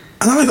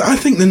 And I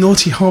think the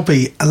naughty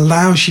hobby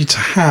allows you to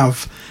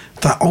have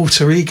that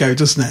alter ego,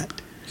 doesn't it?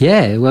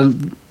 Yeah, well,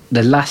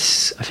 I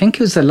think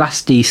it was the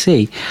last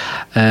DC,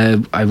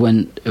 I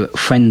went,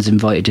 friends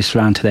invited us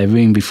round to their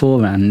room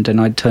beforehand, and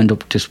I turned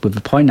up just with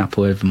a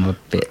pineapple over my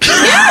bit.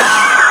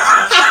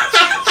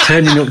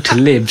 Turning up to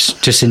Libs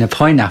just in a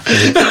pineapple.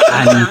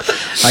 And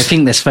I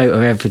think there's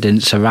photo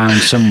evidence around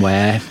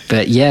somewhere,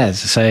 but yeah,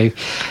 so...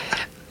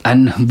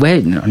 And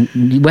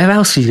where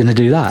else are you going to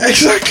do that?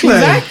 Exactly.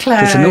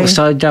 There's an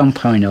upside down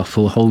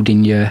pineapple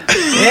holding your...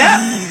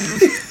 Yeah.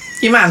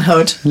 Your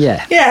manhood.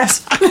 Yeah.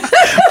 Yes.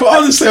 But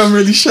honestly, I'm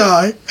really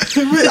shy.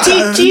 Do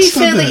you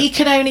feel that you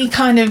can only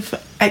kind of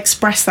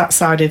express that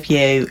side of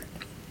you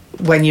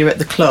when you're at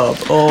the club,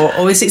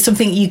 or is it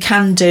something you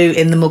can do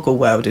in the Muggle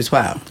world as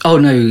well? Oh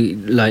no,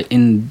 like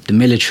in the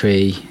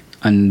military,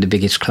 I'm the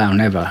biggest clown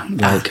ever.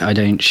 Like I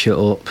don't shut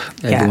up.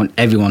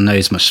 Everyone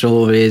knows my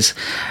stories.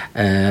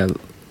 I'd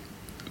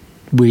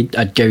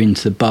go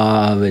into the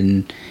bar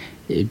and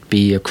it'd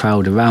be a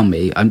crowd around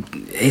me.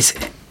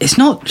 It's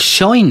not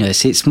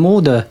shyness, it's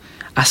more the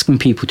asking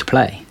people to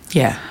play.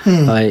 Yeah.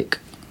 Like,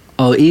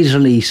 I'll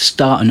easily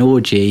start an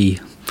orgy,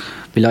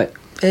 be like,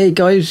 hey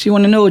guys, you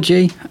want an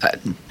orgy?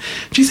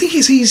 Do you think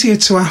it's easier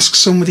to ask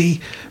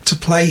somebody to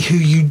play who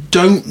you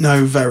don't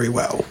know very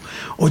well?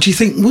 Or do you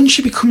think once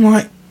you become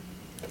like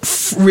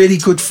really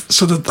good,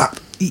 sort of that,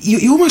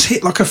 you almost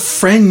hit like a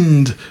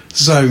friend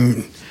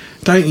zone,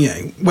 don't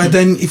you? Where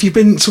then if you've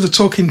been sort of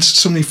talking to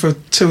somebody for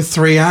 2 or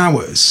 3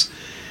 hours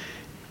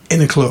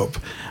in a club,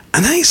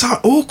 and then it's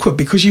like awkward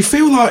because you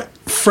feel like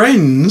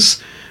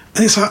friends,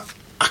 and it's like,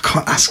 I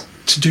can't ask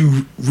to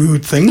do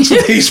rude things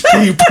with these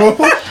people.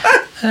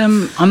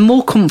 I'm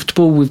more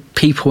comfortable with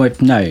people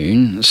I've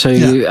known, so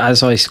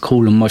as I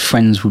call them, my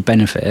friends with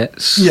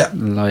benefits. Yeah.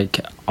 Like,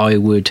 I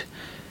would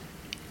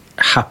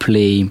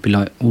happily be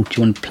like, oh, do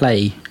you want to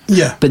play?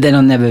 Yeah. But then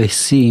I'll never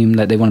assume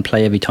that they want to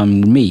play every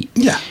time we meet.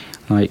 Yeah.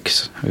 Like,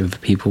 other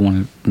people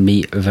want to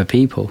meet other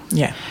people.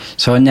 Yeah.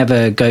 So I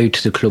never go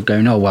to the club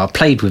going, oh, well, I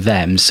played with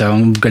them, so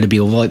I'm going to be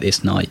all right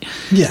this night.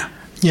 Yeah.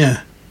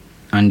 Yeah.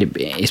 And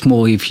it's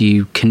more if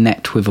you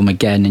connect with them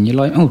again and you're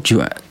like, oh,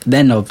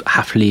 then I'll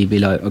happily be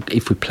like,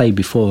 if we played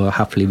before, I'll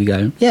happily be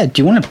going, yeah, do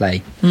you want to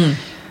play? I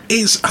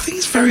think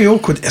it's very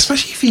awkward,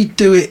 especially if you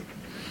do it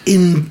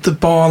in the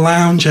bar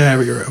lounge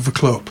area of a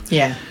club.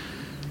 Yeah.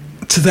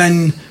 To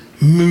then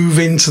move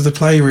into the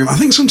playroom. I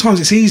think sometimes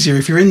it's easier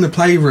if you're in the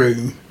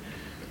playroom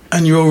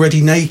and you're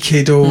already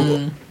naked or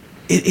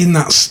in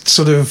that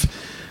sort of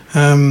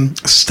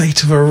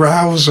state of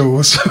arousal,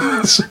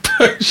 I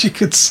suppose you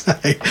could say.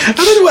 I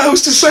don't know what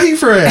else to say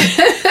for it.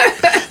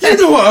 You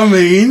know what I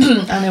mean?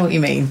 I know what you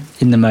mean.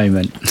 In the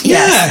moment.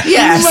 Yes.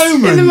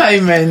 In the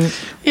moment.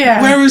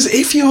 Yeah. Whereas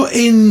if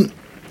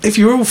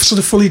you're all sort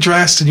of fully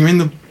dressed and you're in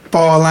the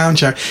bar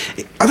lounge area,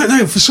 I don't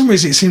know, for some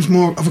reason it seems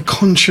more of a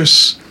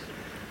conscious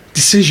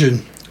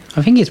decision.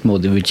 I think it's more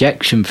the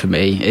rejection for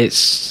me.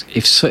 It's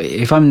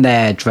if I'm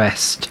there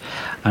dressed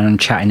and I'm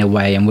chatting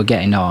away and we're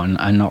getting on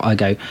and I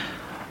go,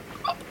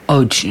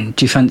 oh, do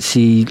you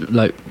fancy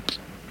like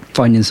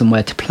finding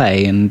somewhere to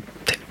play? And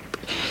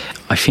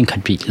I think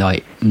I'd be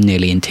like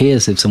nearly in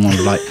tears if someone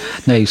was like,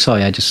 no,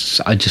 sorry, I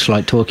just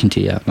like talking to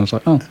you. And I was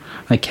like, oh,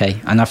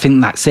 okay. And I think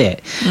that's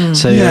it.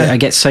 So I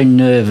get so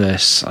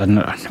nervous and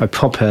I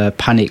proper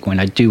panic when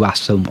I do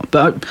ask someone.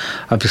 But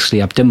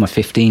obviously I've done my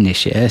 15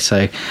 this year,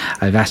 so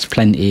I've asked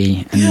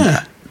plenty.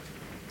 And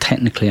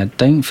technically I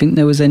don't think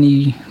there was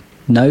any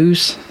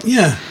no's.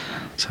 Yeah.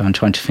 So I'm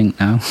trying to think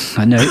now.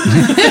 I know.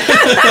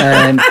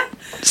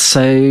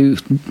 So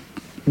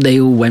they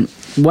all went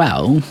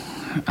well,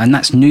 and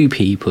that's new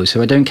people.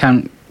 So I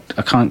can't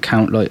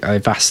count like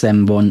I've asked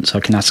them once. I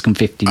can ask them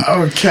 50.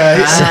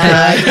 Okay.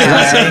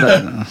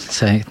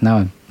 So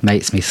now it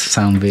makes me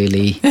sound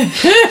really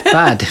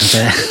bad.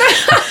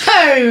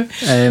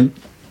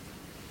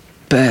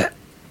 But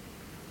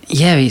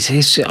yeah,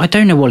 it's I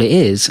don't know what it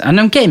is, and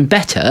I'm getting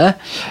better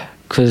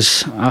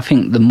because I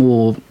think the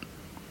more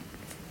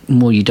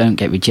you don't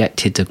get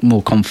rejected, the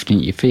more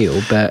confident you feel.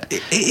 But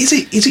is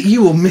it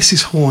you or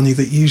Mrs. Horny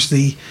that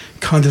usually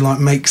kind of like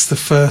makes the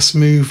first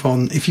move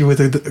on if you're with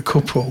a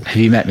couple? Have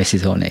you met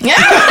Mrs. Horny?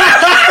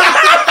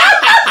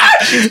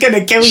 She's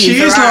gonna kill you.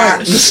 She is like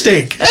the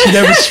Stig. She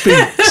never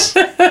speaks.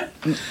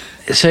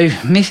 So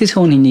Mrs.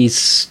 Horny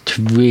needs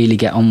to really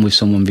get on with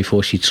someone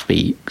before she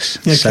speaks.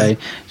 Okay. So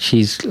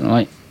she's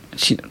like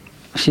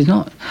she's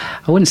not,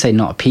 I wouldn't say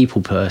not a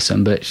people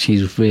person, but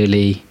she's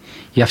really,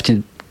 you have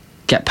to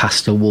get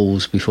past the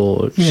walls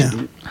before.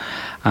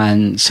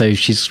 And so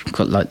she's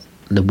got like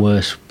the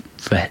worst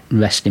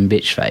resting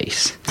bitch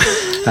face.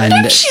 And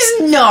no,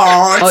 she's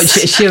not. Oh,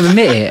 she'll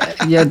admit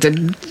it. Yeah,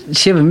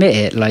 she'll admit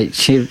it. Like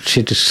she'll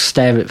just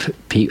stare at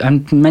people.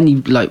 And many,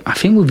 like, I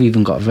think we've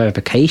even got a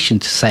verification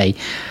to say,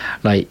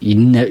 like, you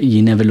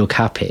never look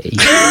happy.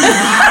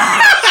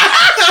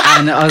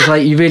 And I was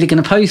like, you really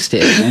going to post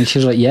it? And she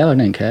was like, yeah, I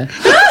don't care.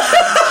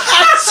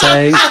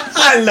 So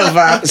I love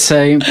that.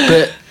 So,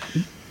 but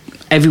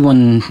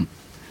everyone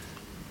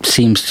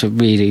seems to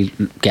really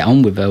get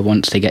on with her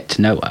once they get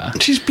to know her.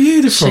 She's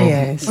beautiful. She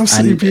is.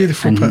 Absolutely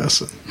beautiful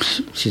person.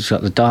 She's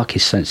got the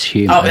darkest sense of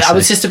humour. Oh, I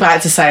was just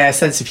about to say her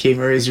sense of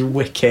humour is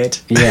wicked.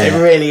 Yeah.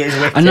 It really is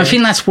wicked. And I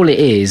think that's what it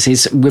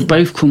is we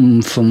both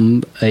come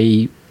from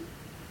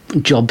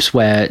jobs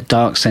where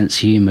dark sense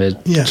of humour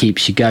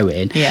keeps you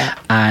going. Yeah.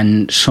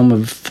 And some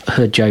of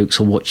her jokes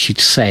or what she'd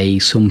say,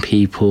 some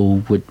people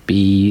would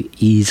be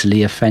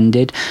easily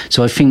offended.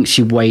 So I think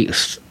she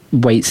waits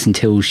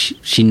until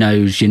she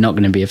knows you're not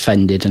going to be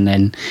offended, and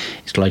then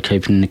it's like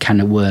opening a can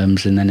of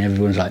worms, and then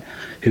everyone's like,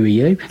 who are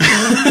you?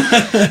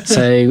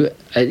 So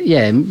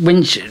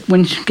when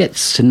she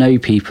gets to know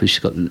people,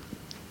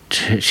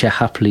 she'll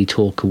happily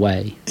talk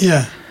away.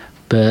 Yeah.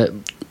 But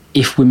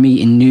if we're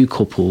meeting new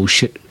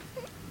couples,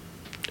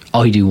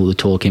 I do all the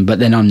talking, but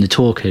then I'm the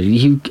talker.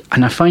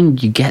 And I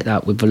find you get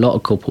that with a lot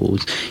of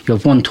couples. You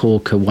have one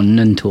talker, one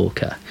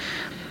non-talker.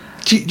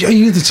 Are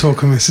you the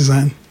talker, Mrs.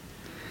 Anne?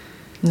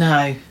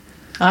 No,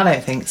 I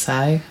don't think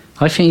so.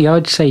 I think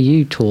I'd say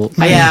you talk.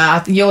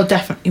 Yeah, you're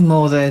definitely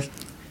more the...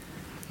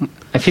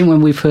 I think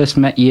when we first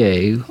met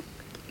you,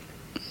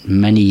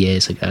 many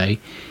years ago,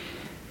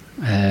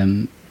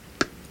 I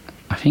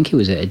think it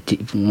was at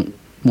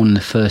one of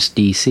the first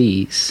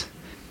DCs.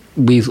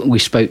 We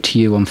spoke to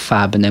you on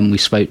Fab, and then we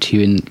spoke to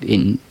you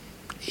in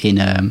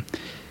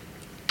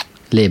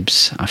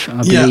Libs.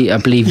 I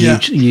believe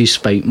you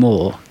spoke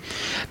more,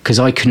 because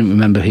I couldn't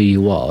remember who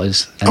you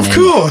was. And of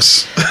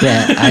course.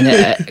 Yeah,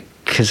 and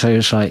because I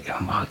was like,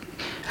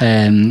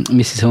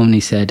 Mrs.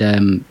 Horny said,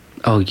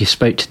 "Oh, you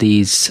spoke to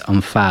these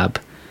on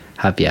Fab,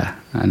 have you?"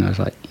 And I was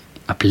like,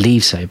 "I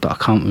believe so, but I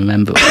can't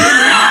remember."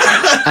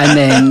 And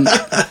then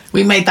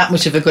we made that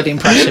much of a good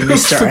impression,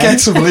 Mr.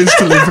 Forgettable,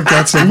 instantly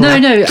forgettable. No,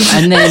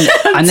 and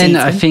then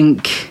I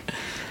think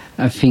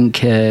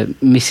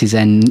Mrs.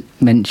 N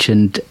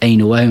mentioned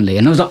anal only,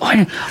 and I was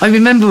like, I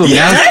remember them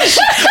now.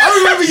 I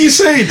remember you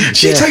saying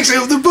she takes it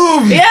up the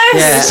bum.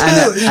 Yes,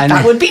 and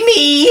that would be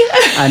me.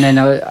 And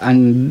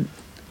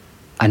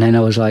then I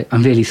was like,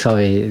 I'm really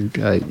sorry.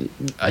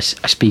 I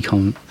speak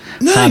on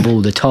Fab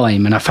all the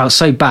time, and I felt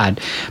so bad.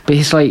 But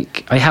it's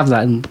like I have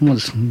that. And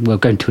we're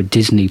going to a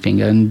Disney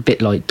thing, and a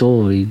bit like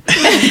Dory.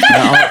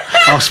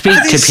 I'll speak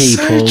to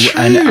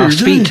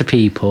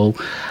people,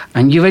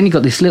 and you've only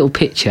got this little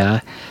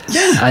picture,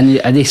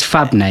 and this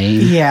Fab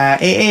name. Yeah,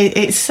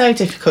 it's so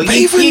difficult. But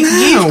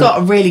You've got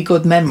a really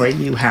good memory.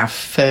 You have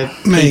for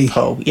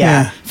people.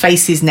 Yeah,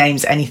 faces,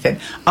 names, anything.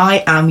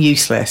 I am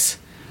useless.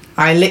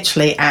 I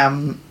literally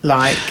am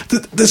like...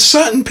 There's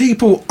certain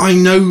people I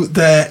know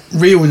their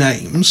real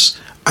names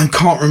and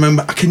can't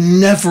remember. I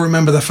can never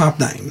remember their Fab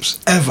names,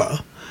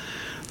 ever.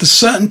 There's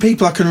certain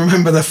people I can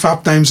remember their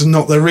Fab names and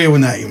not their real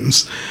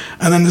names.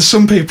 And then there's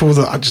some people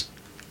that I just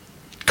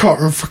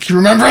can't fucking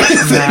remember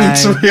anything,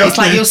 to be honest. It's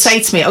like you'll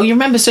say to me, oh, you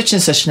remember such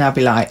and such? And I'll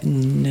be like,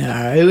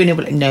 no. And he'll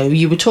be like, no,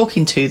 you were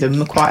talking to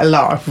them quite a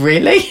lot.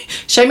 Really?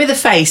 Show me the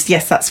face.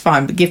 Yes, that's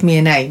fine. But give me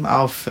a name.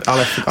 I'll have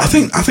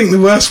forgotten. I think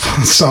the worst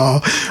ones are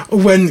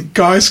when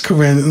guys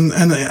come in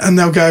and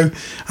they'll go,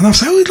 and I'll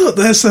say, oh, look,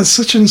 there's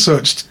such and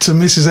such to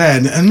Mrs.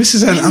 N. And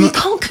Mrs. N... You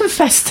can't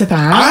confess to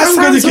that.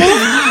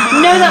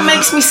 No, that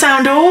makes me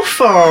sound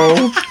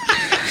awful.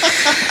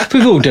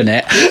 We've all done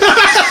it.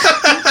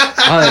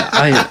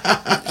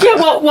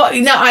 What?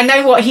 No, I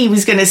know what he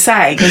was going to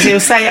say, because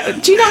he'll say,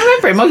 do you not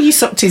remember him? Oh, you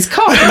sucked his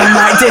cock. And I'm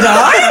like, did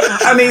I?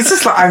 And he's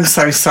just like, I'm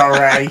so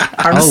sorry.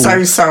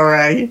 So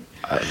sorry.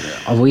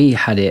 We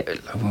had it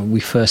when we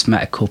first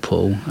met a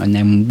couple, and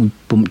then we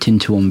bumped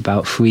into them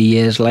about 3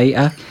 years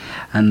later,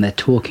 and they're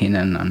talking,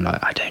 and I'm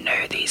like, I don't know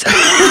who these are.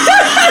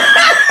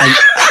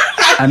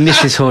 and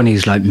Mrs.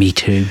 Horny's like, me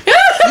too.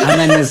 And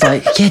then there's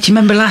like, yeah, do you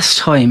remember last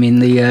time in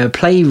the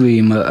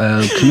playroom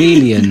at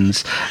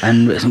Chameleons,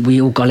 and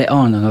we all got it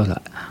on? And I was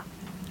like,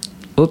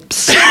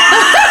 oops.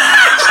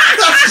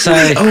 So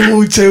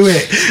all do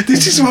it.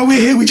 This is why we're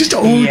here. We just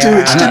all do it.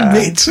 Just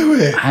admit to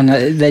it.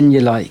 And then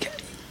you're like,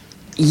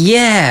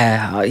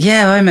 yeah,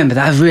 I remember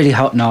that. A really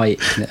hot night.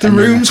 The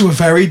rooms were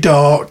very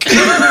dark.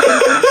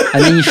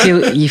 And then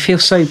you feel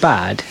so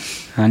bad.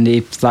 And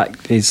if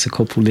that is a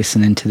couple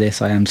listening to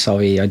this, I am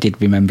sorry. I did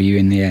remember you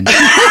in the end.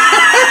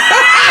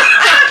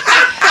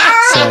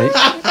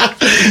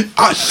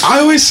 I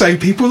always say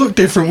people look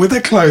different with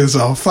their clothes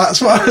off.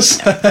 That's what I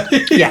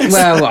say. Yes.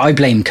 Well, I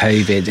blame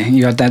COVID.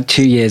 You had that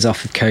 2 years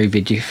off of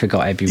COVID. You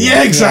forgot everyone.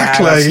 Yeah,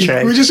 exactly. Yeah, that's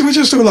true. We're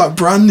just all like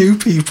brand new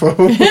people.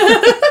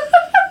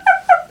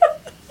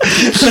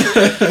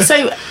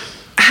 So,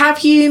 have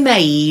you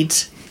made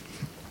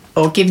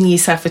or given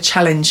yourself a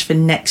challenge for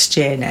next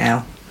year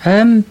now?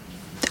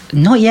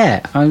 Not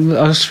yet. I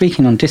was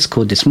speaking on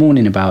Discord this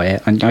morning about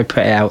it, and I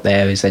put it out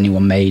there. Has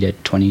anyone made a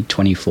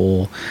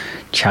 2024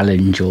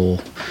 challenge or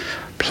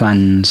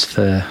plans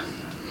for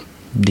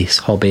this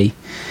hobby?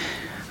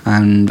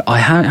 And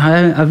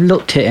I've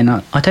looked at it, and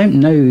I don't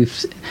know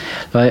if...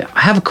 Like, I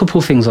have a couple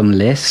of things on the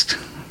list.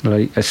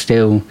 Like, I'm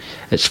still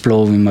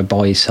exploring my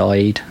bi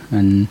side,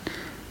 and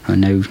I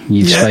know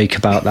you've spoke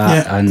about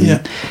that,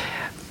 and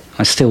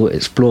I'm still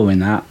exploring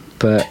that.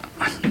 But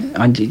I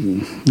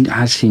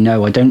as you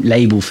know, I don't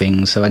label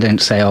things, so I don't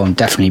say, "Oh, I'm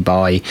definitely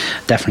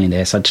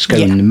this." I just go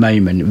in the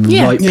moment.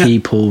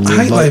 People,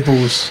 I hate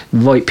labels.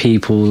 Right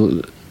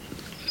people,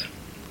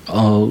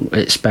 I'll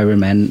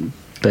experiment,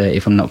 but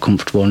if I'm not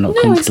comfortable, I'm not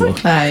comfortable.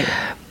 Exactly.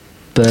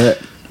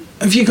 But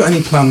have you got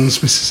any plans,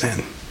 Mrs.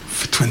 N,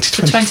 for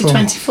 2024? For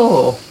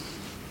 2024?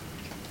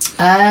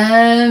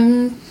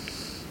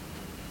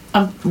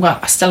 Well,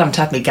 I still haven't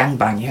had my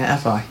gangbang yet,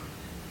 have I?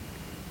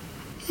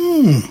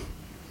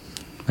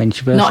 When's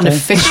your birthday? Not an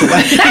official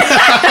one.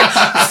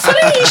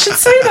 Funny you should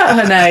say that,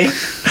 honey.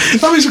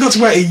 That means we've got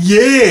to wait a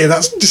year.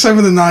 That's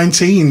December the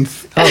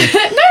 19th. Oh.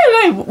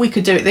 No, we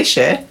could do it this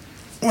year.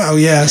 Well,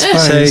 yeah, I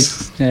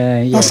suppose.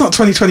 That's not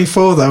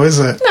 2024, though, is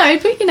it? No,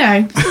 but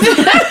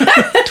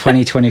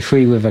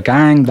 2023 with a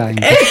gangbang.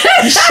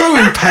 You're so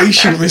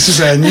impatient,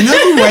 Mrs. N. You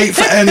never wait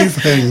for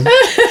anything.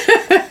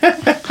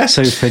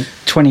 So for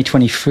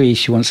 2023,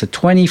 she wants a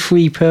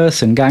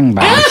 23-person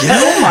gangbang.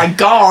 Oh my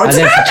God! And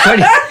then for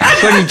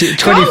 20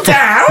 Calm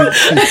down.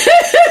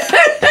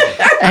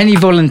 Any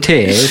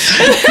volunteers?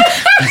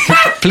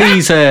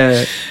 Please.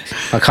 I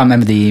can't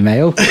remember the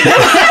email.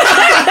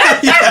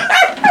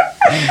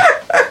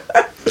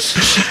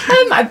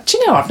 Do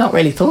you know, I've not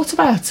really thought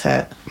about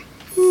it.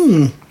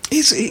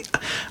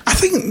 I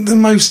think the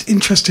most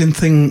interesting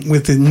thing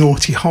with the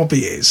naughty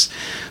hobby is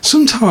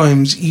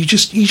sometimes you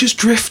just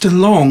drift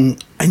along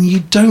and you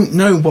don't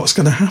know what's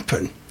going to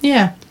happen.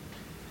 Yeah.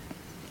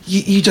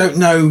 You don't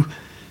know.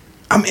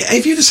 I mean,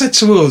 if you'd have said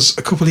to us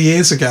a couple of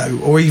years ago,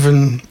 or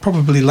even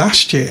probably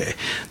last year,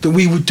 that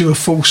we would do a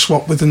full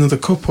swap with another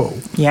couple,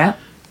 Yeah.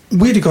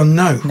 we'd have gone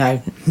no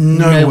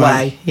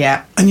way.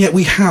 Yeah. And yet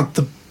we had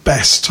the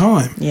best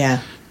time.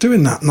 Yeah.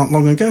 Doing that not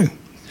long ago.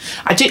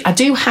 I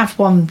do have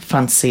one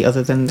fantasy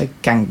other than the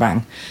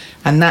gangbang,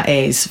 and that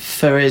is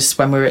for us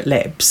when we're at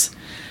Libs,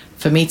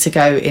 for me to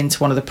go into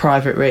one of the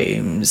private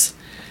rooms,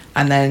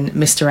 and then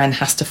Mr. N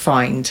has to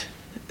find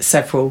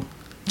several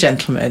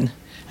gentlemen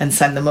and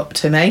send them up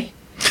to me.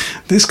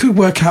 This could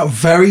work out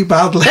very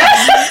badly.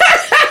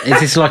 Is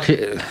this like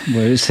in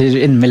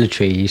the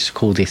military? You used to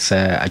call this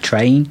a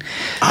train.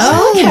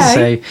 Oh, okay.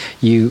 So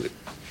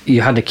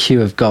you had a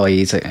queue of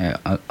guys.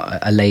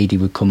 A lady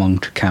would come on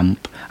to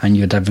camp, and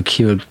you'd have a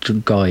queue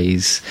of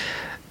guys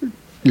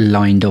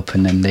lined up,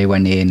 and then they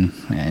went in,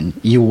 and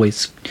you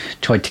always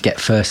tried to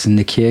get first in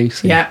the queue.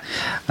 So, yeah.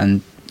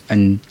 And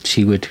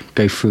she would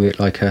go through it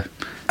like a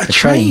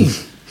train.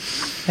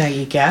 There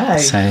you go.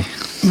 So,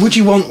 would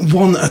you want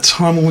one at a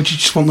time, or would you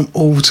just want them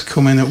all to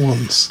come in at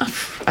once?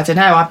 I don't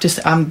know.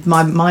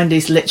 My mind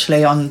is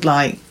literally on,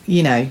 like,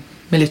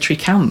 military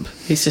camp.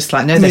 It's just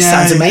like, no, this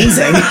sounds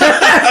amazing.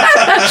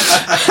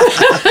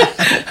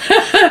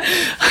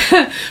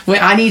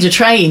 I need a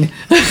train.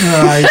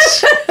 Right.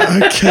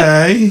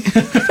 Okay.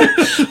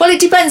 Well, it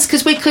depends,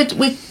 because we could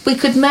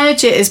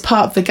merge it as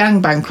part of the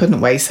gangbang,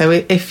 couldn't we? So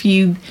if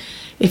you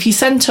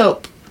sent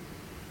up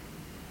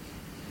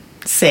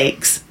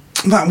 6,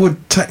 that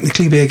would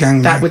technically be a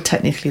gangbang. That would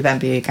technically then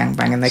be a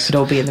gangbang, and they could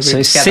all be in the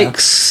room so together.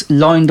 6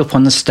 lined up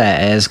on the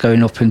stairs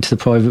going up into the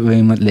private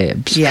room at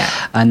Libs. Yeah.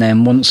 And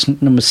then once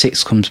number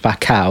 6 comes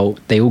back out,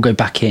 they all go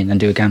back in and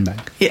do a gangbang.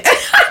 Yeah.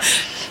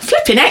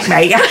 Flipping heck,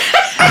 mate.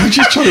 I'm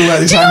just trying to work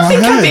this out in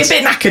my head. I'd be a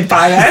bit knackered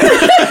by then.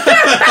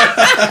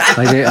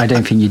 I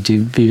don't think you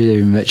do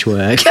very much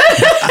work.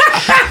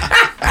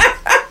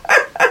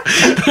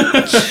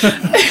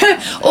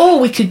 Or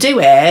we could do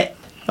it.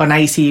 Oh, now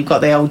you see you've got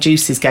the old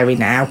juices going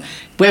now.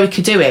 Where we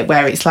could do it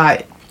where it's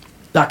like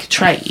a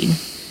train,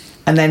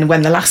 and then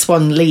when the last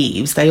one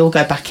leaves, they all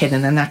go back in,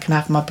 and then I can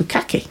have my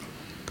bukkake.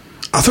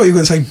 I thought you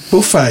were going to say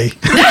buffet.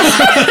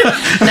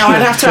 No,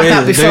 I'd have to have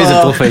that before. There is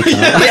a buffet.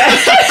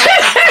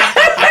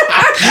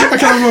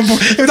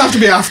 It would have to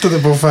be after the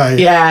buffet.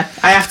 Yeah,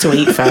 I have to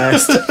eat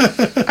first.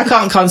 I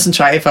can't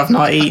concentrate if I've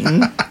not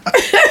eaten.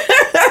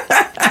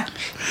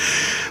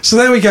 So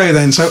there we go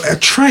then. So a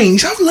train.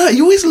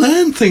 You always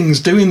learn things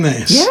doing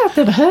this. Yeah, I've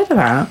never heard of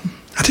that.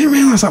 I didn't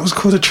realise that was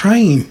called a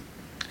train.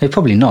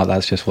 Probably not.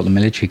 That's just what the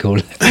military call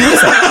it.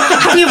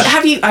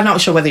 Have you? I'm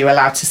not sure whether you're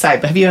allowed to say,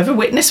 but have you ever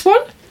witnessed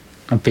one?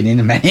 I've been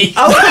in many.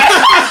 Oh,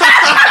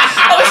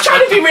 I was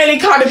trying to be really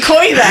kind of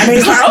coy then.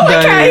 He's like,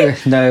 okay.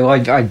 No,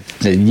 I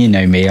you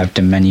know me. I've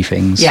done many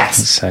things.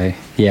 Yes. So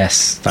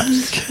yes,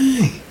 that's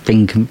okay.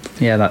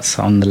 That's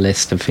on the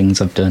list of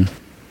things I've done.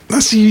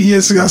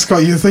 That's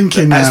got you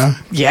thinking now.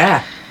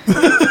 Yeah.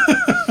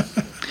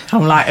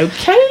 I'm like,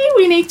 okay,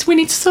 we need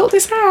to sort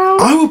this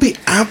out. I would be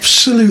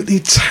absolutely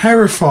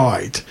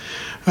terrified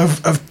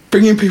of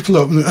bringing people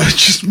up and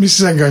just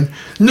Mrs. N going,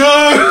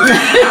 no!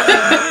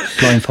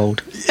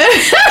 Blindfold.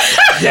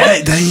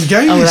 Yeah, there you go.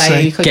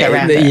 You could get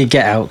around it. You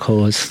get out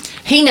cause.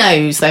 He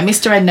knows, though.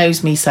 Mr. N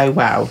knows me so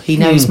well. He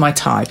knows my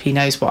type. He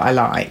knows what I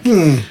like.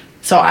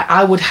 So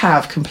I would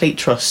have complete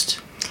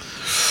trust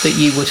that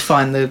you would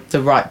find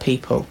the right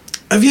people.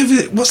 Have you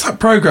ever? What's that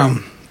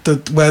program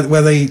where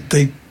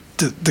the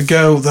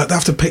girl that they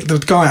have to pick, the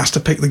guy has to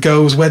pick the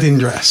girl's wedding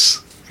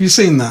dress? Have you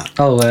seen that?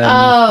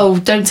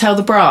 Don't Tell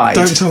the Bride.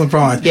 Don't Tell the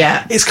Bride.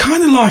 Yeah, it's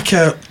kind of like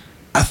a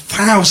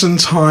 1,000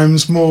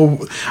 times more.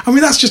 I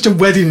mean, that's just a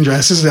wedding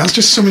dress, isn't it? That's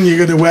just something you're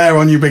going to wear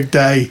on your big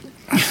day.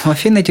 I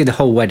think they do the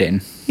whole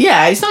wedding.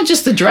 Yeah, it's not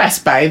just the dress,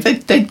 babe.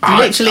 They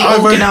literally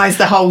organise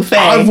the whole thing.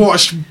 I've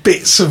watched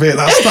bits of it.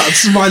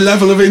 That's my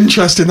level of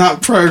interest in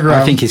that programme.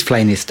 I think he's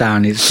playing this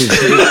down. I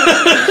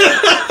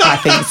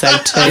think so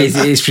too.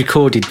 It's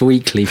recorded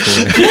weekly for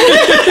him.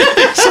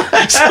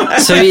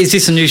 So is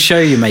this a new show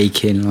you're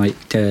making? Like,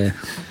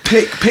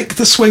 pick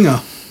the swinger.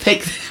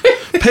 Pick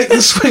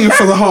the swinger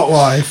for the hot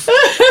wife.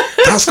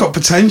 That's got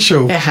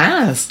potential. It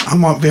has. I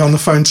might be on the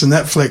phone to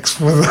Netflix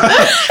for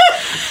that.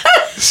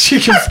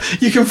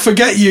 You can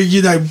forget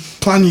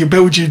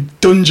build your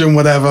dungeon,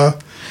 whatever.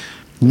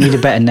 You need a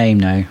better name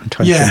now. I'm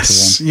trying to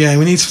think of one.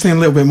 We need something a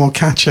little bit more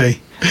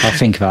catchy. I'll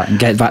think about it and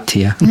get back to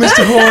you.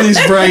 Mr. Horny's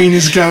brain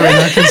is going.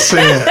 I can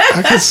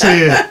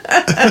see it.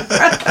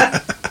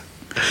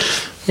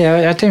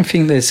 Yeah, I don't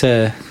think there's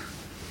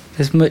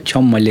much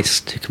on my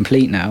list to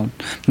complete now.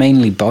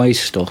 Mainly buy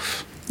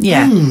stuff.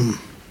 Yeah.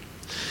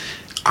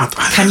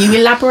 Can you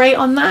elaborate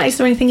on that? Is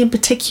there anything in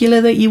particular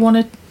that you want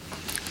to?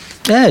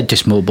 Yeah,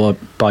 just more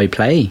by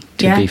play.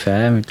 To be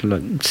fair,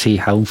 like, see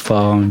how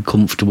far I'm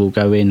comfortable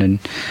going and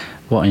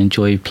what I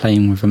enjoy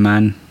playing with a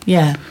man.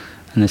 Yeah.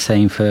 And the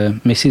same for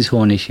Mrs.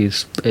 Horny.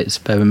 She's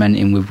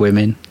experimenting with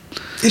women.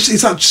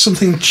 Is that just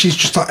something she's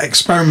just like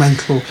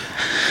experimental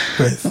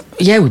with?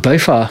 Yeah, we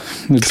both are.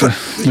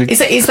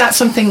 Is that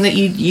something that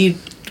you're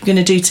going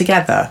to do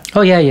together?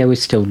 Oh yeah, we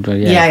still do.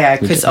 Yeah.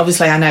 Because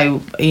obviously, I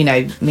know me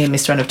and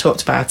Mr. N have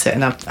talked about it,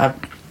 and I've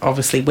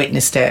obviously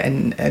witnessed it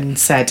and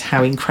said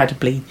how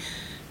incredibly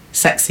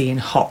sexy and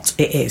hot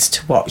it is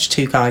to watch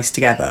two guys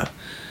together.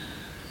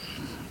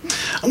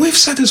 And we've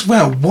said as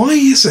well, why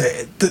is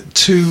it that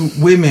two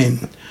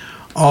women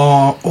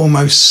are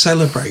almost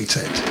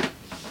celebrated?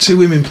 Two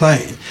women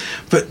playing,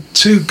 but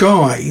two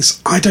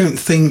guys, I don't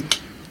think,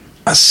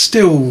 are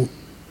still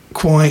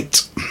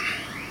quite...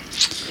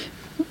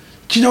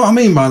 Do you know what I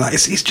mean by that?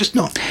 It's just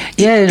not...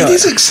 Yeah, it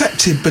is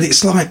accepted, but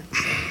it's like...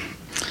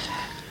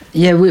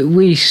 Yeah,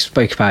 we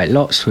spoke about it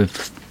lots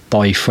with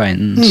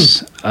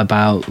boyfriends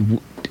about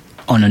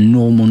on a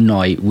normal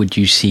night, would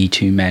you see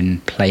two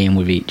men playing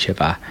with each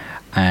other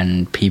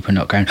and people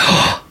not going,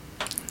 oh!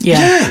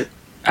 Yeah.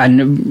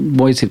 And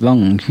why is it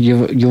wrong?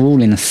 You're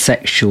all in a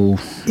sexual...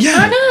 Yeah.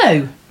 I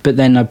know. But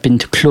then I've been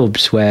to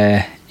clubs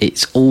where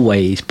it's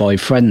always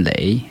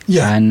boy-friendly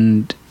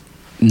and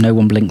no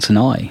one blinks an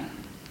eye.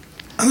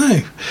 I know.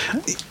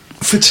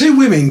 For two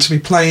women to be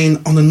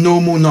playing on a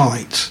normal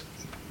night,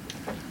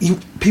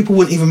 people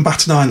wouldn't even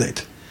bat an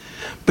eyelid.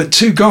 But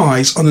two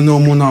guys on a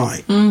normal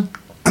night, and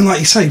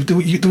like you say,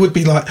 there would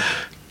be like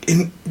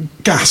in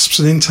gasps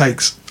and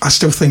intakes, I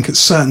still think, at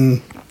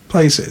certain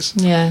places.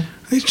 Yeah.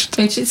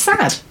 It's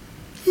sad.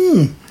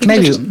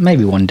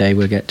 Maybe one day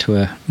we'll get to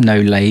a no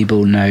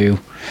label, no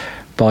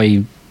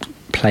boy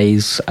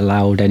plays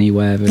allowed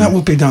anywhere. That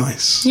would be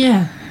nice.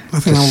 Yeah. I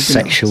think that would be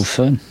sexual nice.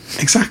 fun.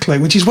 Exactly,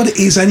 which is what it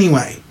is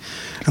anyway,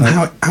 and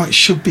how it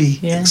should be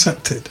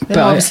accepted. But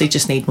obviously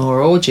just need more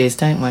orgies,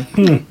 don't we?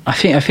 I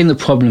think the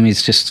problem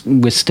is just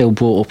we're still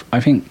brought up.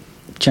 I think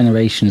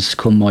generations to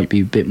come might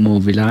be a bit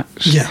more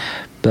relaxed. Yeah.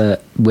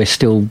 But we're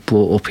still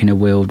brought up in a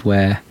world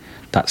where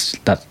that's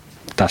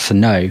a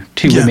no.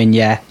 Two women,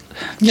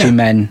 Two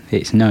men,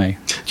 it's no.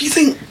 Do you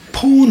think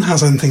porn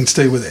has anything to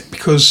do with it?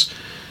 Because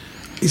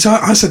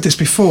I said this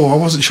before, I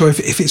wasn't sure if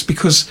it's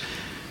because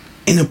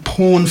in a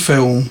porn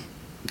film,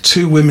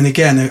 two women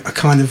again are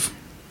kind of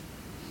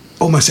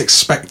almost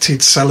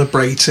expected,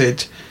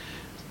 celebrated,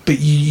 but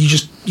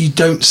you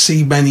don't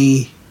see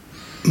many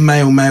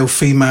male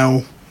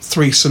female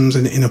threesomes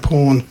in a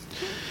porn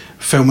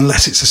film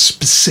unless it's a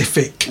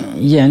specific...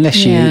 Yeah, unless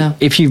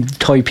if you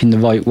type in the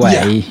right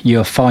way,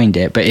 you'll find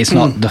it, but it's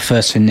not the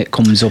first thing that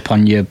comes up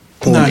on your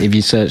porn. No. If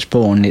you search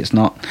porn, it's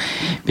not,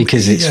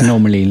 because it's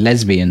normally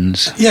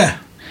lesbians. Yeah,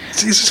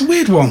 it's a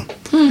weird one.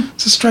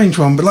 It's a strange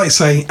one, but like I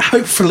say,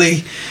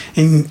 hopefully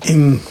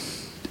in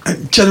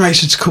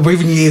generations to come, or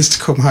even years to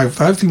come,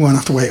 hopefully we won't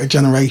have to wait a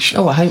generation.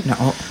 Oh, I hope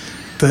not.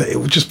 That it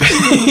would just be...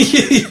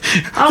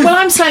 Well,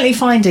 I'm certainly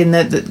finding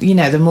that,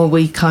 the more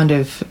we kind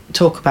of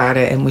talk about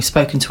it and we've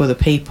spoken to other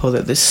people,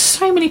 that there's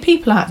so many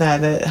people out there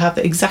that have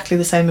exactly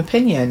the same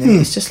opinion. And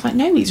it's just like,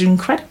 no, it's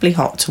incredibly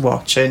hot to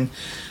watch and,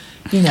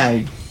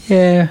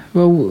 Yeah,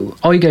 well,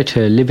 I go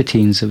to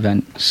Libertines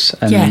events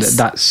and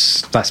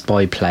that's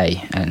by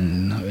play,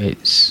 and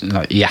it's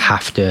like you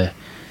have to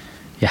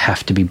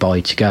be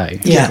bi to go,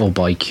 or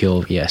bi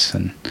curious,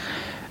 and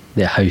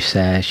the host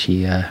there,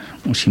 she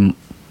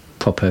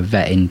proper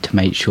vetting to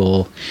make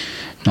sure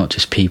not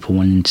just people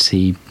wanting to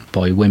see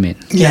bi women.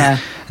 Yeah.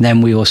 And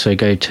then we also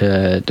go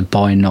to the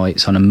bi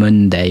nights on a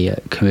Monday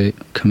at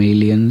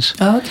Chameleons.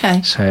 Oh,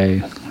 okay. So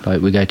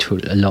like we go to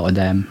a lot of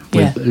them.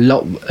 A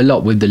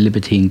lot with the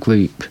Libertine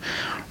group.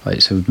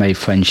 Right, so we've made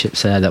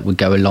friendships there that would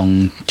go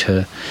along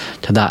to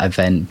that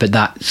event. But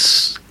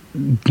that's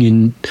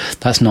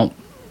not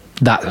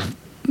that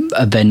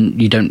event.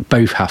 You don't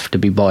both have to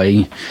be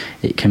bi.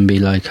 It can be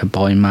like a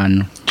bi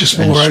man Just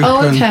more open.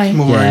 Oh, okay.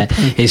 More Yeah,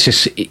 open.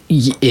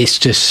 it's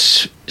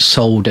just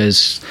sold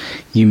as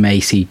you may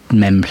see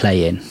men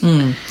playing,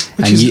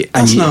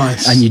 That's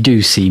nice. and you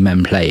do see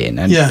men playing,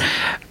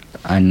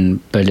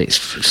 but it's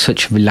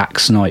such a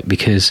relaxed night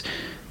because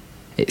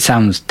it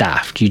sounds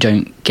daft. You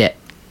don't get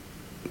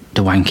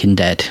the wanking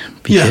dead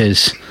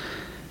because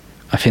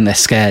I think they're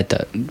scared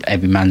that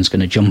every man's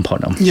going to jump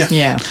on them.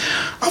 Yeah.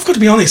 I've got to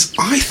be honest.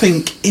 I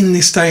think in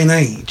this day and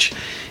age,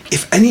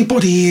 if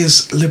anybody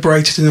is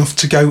liberated enough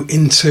to go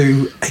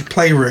into a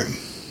playroom,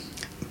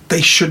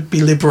 they should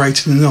be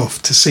liberated enough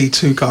to see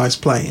two guys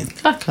playing.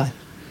 Exactly.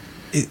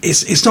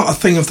 It's not a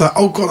thing of that,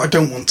 oh God, I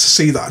don't want to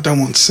see that, I don't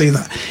want to see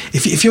that.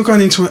 If you're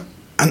going into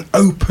an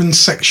open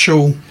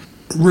sexual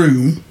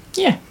room,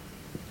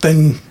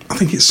 then I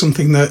think it's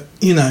something that,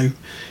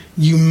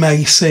 you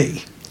may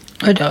see.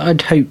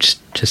 I'd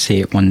hoped to see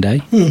it one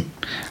day.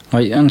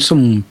 And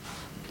some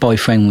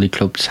boy-friendly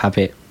clubs have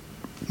it.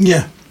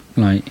 Yeah.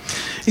 Like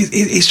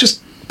it's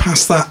just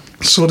past that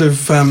sort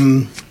of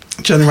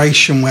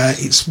generation where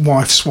it's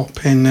wife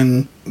swapping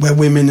and where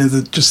women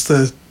are just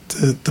the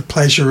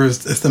pleasure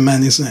of the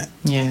men, isn't it?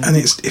 Yeah. And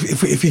it's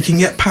if you can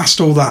get past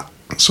all that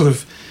sort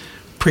of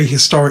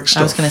prehistoric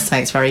stuff. I was going to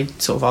say it's very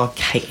sort of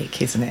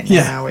archaic, isn't it?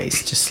 Now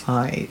it's just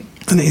like,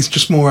 and it's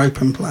just more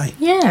open play.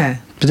 Yeah.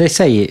 But they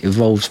say it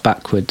evolves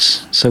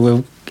backwards, so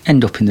we'll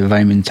end up in the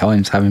Roman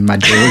times having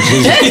mad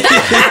orgies.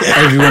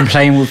 Everyone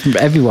playing with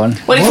everyone.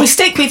 Well, if we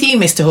stick with you,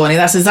 Mr. Horny,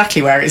 that's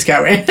exactly where it's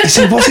going.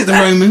 So was it the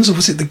Romans or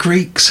was it the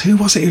Greeks? Who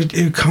was it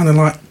who kind of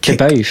like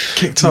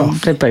kicked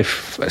off? They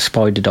both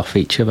spidered off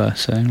each other.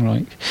 So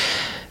like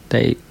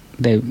they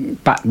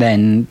back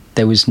then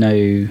there was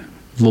no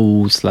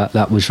rules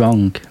that was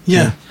wrong.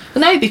 Yeah.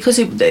 No, because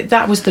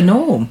that was the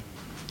norm.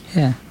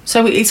 Yeah.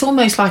 So it's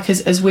almost like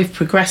as we've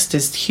progressed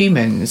as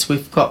humans,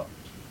 we've got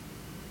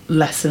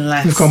less and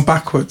less. We've gone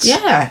backwards.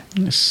 Yeah.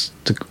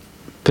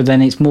 But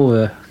then it's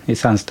more it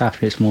sounds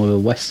daft, it's more of a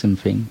Western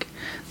thing.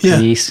 Yeah.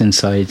 The Eastern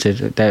side,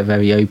 they're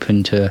very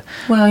open to...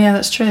 Well, yeah,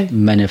 that's true.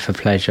 Men are for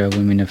pleasure,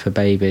 women are for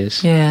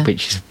babies. Yeah.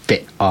 Which is a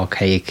bit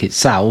archaic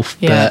itself,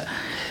 Yeah.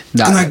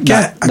 but... I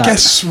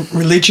guess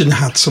religion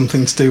had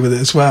something to do with it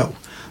as well.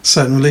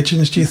 Certain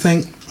religions, do you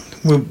think?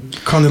 We're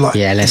kind of like...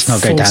 Yeah, let's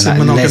not go down that.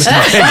 No, I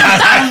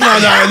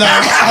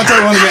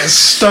don't want to get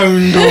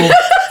stoned or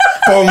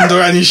bombed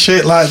or any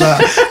shit like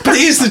that. But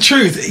it is the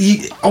truth.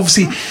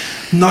 Obviously,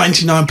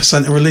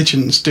 99% of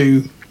religions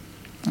do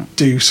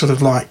sort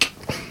of like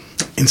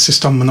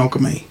insist on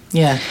monogamy.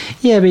 Yeah.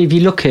 Yeah, but if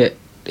you look at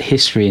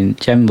history in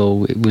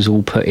general, it was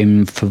all put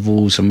in for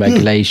rules and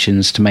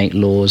regulations to make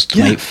laws, to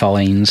make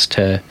fines,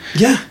 to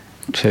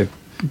keep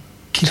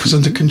us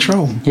under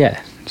control.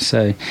 Yeah.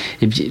 So,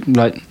 if you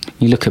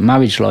look at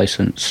marriage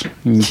license,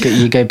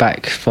 you go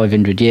back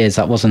 500 years,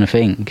 that wasn't a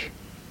thing.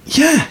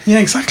 Yeah,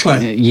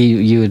 exactly.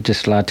 You were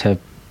just allowed to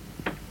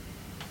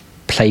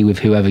play with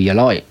whoever you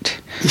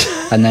liked,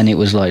 and then it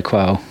was like,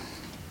 well,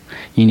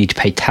 you need to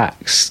pay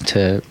tax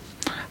to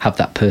have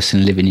that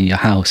person living in your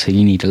house, so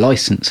you need a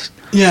license.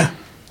 Yeah,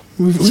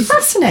 It's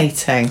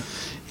fascinating.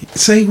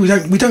 See, we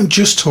don't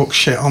just talk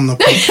shit on the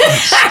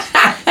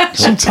podcast.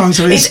 Sometimes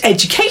it's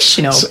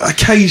educational.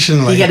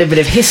 Occasionally, you get a bit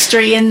of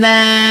history in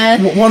there.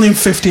 1 in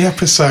 50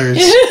 episodes,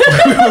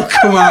 we will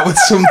come out with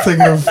something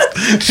of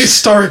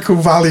historical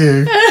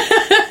value.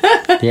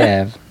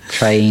 Yeah,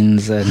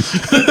 trains and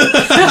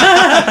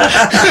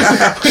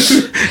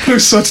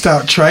we've sorted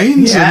out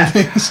trains. Yeah. And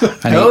things.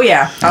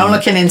 I'm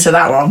looking into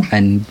that one.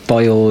 And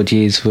boy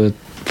orgies were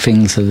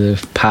things of the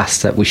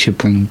past that we should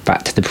bring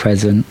back to the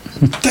present.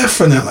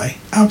 Definitely,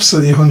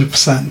 absolutely,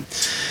 100%.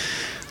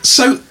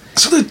 So,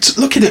 sort of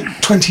looking at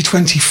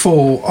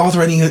 2024, are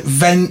there any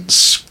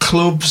events,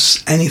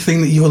 clubs,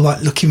 anything that you're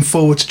like looking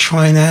forward to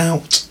trying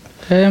out?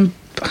 I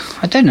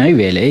don't know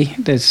really.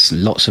 There's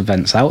lots of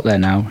events out there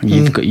now.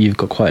 You've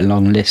got quite a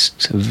long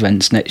list of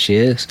events next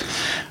year.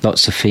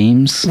 Lots of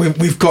themes.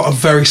 We've got a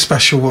very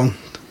special one.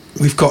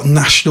 We've got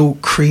National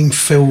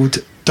Cream-Filled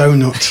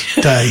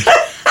Donut Day.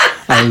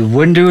 I was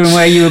wondering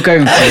where you were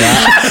going for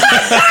that.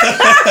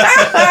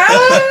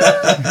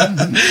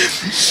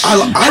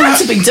 I Had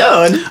to be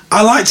done.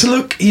 I like to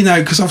look,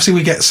 because obviously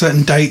we get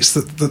certain dates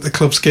that the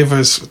clubs give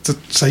us to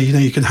say,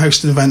 you can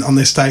host an event on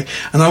this day,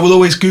 and I will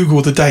always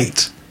Google the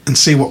date and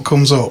see what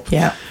comes up.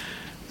 Yeah.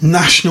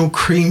 National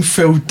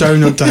Cream-Filled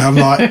Donut Day. I'm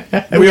like,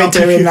 we are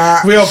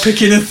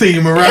picking a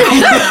theme around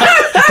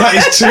that. That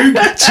is too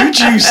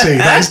juicy.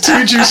 That is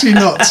too juicy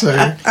not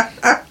to.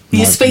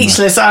 You're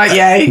speechless, aren't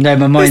you? No,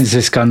 my mind's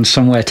just gone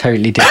somewhere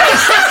totally different.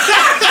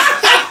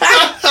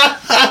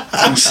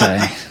 So,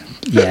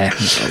 yeah.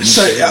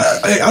 So,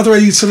 are there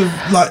any sort of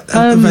like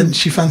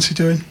events you fancy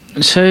doing?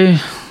 So,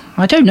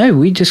 I don't know.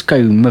 We just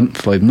go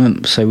month by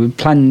month. So we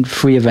planned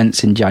 3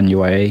 events in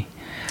January.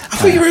 I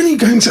thought you were only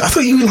going to. I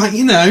thought you were like,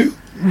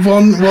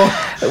 one.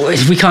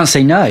 We can't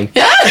say no.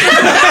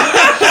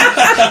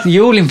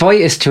 You all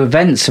invite us to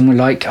events, and we're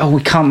like, oh,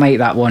 we can't make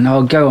that one.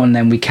 Oh, go on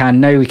then. We can.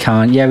 No, we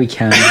can't. Yeah, we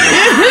can.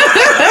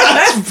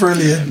 That's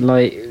brilliant.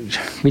 Like,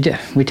 we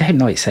don't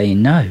like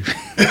saying no.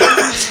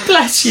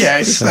 Bless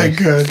you. So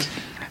good.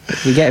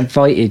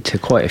 invited to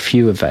quite a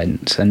few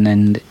events, and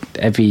then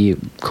every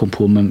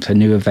couple of months a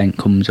new event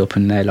comes up,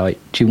 and they're like,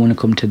 "Do you want to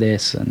come to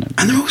this?" And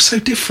they're all so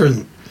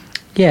different.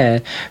 Yeah,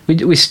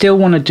 we still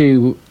want to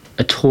do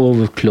a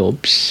tour of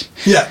clubs.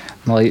 Yeah,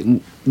 like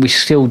we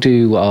still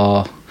do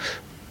our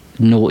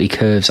naughty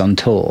curves on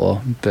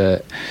tour,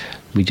 but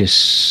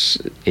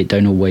it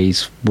don't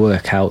always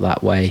work out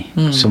that way.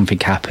 Something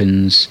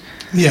happens.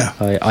 Yeah,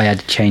 I had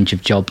a change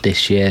of job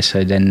this year,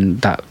 so then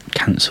that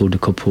cancelled a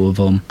couple of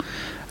them.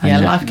 Yeah,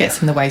 life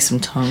gets in the way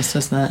sometimes,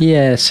 doesn't it?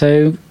 Yeah,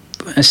 so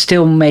I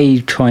still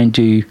may try and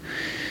do,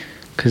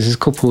 because there's a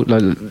couple,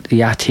 like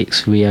the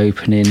Attic's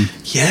reopening.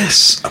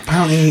 Yes,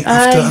 apparently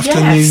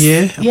after New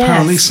Year,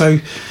 apparently. Yes. So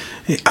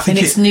I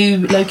think its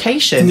new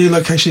location.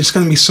 It's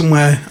going to be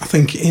somewhere, I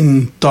think,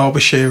 in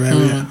Derbyshire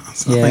area.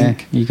 So Yeah, I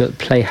think. you got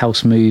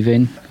Playhouse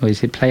moving, or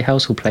is it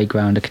Playhouse or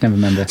Playground? I can never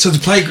remember. So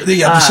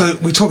so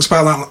we talked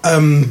about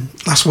that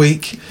last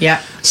week.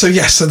 Yeah. So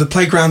yes, so the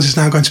playground is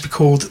now going to be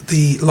called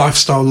the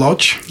Lifestyle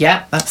Lodge.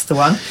 Yeah, that's the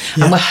one.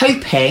 Yeah. And we're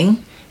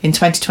hoping in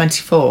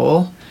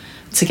 2024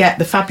 to get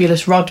the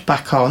fabulous Rod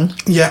back on.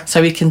 Yeah.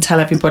 So we can tell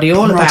everybody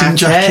all about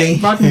Jackie.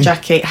 it. Rod and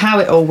Jackie, how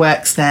it all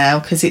works now,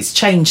 because it's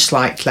changed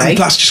slightly. And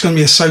that's just going to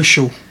be a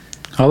social.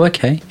 Oh,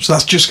 okay. So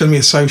that's just going to be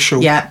a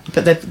social. Yeah,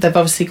 but they've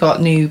obviously got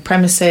new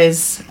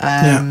premises.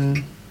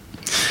 And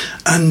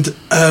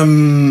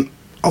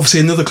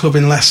obviously another club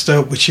in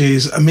Leicester, which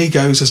is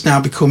Amigos, has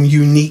now become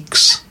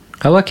Uniques.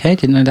 Oh, okay.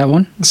 Didn't know that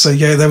one. So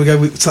yeah, there we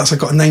go. So that's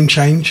got a name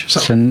change.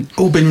 So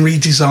all been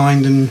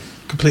redesigned and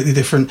completely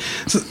different.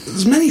 So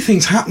there's many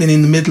things happening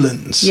in the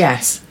Midlands.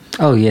 Yes.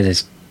 Oh, yeah,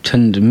 there's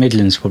tons.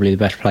 Midland's probably the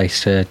best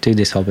place to do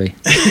this hobby.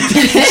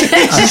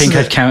 I think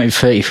I've counted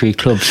 33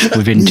 clubs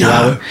within 2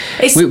 hours.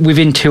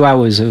 Within 2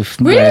 hours of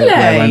really?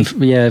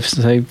 Yeah,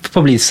 so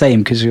probably the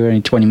same because we're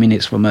only 20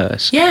 minutes from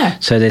us. Yeah.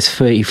 So there's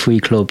 33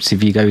 clubs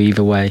if you go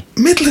either way.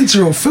 Midlands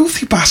are all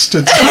filthy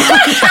bastards.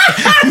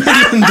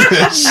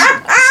 Midlanders.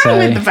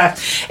 With the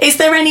best. Is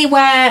there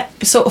anywhere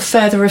sort of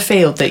further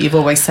afield that you've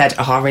always said,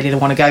 "Oh, I really don't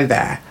want to go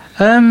there"?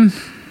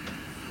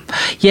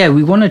 Yeah,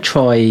 we want to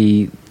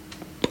try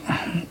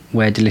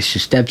where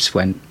Delicious Debs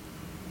went.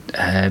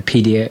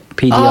 PDI.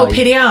 Oh,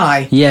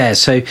 PDI. Yeah,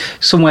 so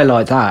somewhere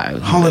like that.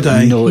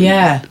 Holiday.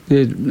 Yeah.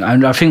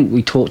 And I think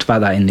we talked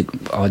about that in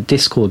our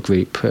Discord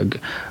group.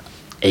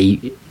 A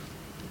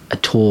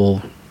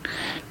tour,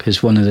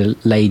 because one of the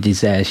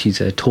ladies there, she's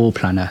a tour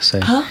planner.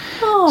 So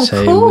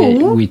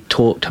cool. we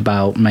talked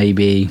about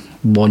maybe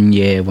 1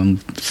 year when we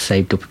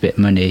saved up a bit of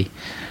money,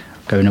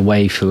 going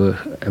away for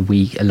a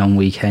long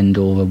weekend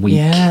or a week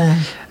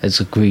as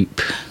a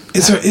group.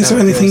 Is there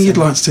anything you'd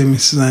like to do,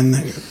 Mrs.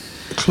 N?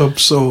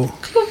 Clubs or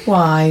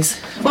club-wise?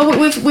 Well,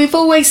 we've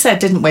always said,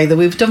 didn't we, that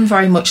we've done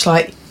very much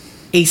like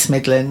East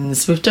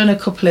Midlands. We've done a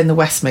couple in the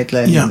West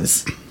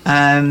Midlands.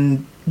 Yeah.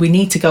 We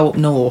need to go up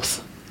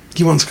north.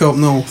 You want to go up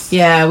north?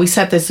 Yeah, we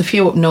said there's a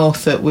few up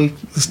north that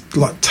There's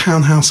like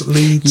Townhouse at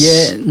Leeds.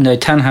 Yeah, no,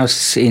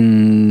 Townhouse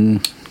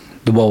in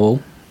the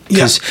Worrell.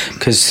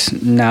 Because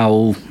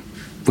now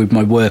with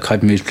my work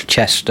I've moved to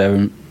Chester,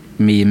 and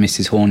me and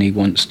Mrs. Horny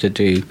wants to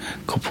do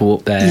a couple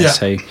up there,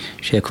 so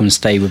she'll come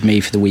stay with me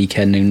for the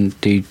weekend and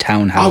do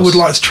Townhouse. I would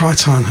like to try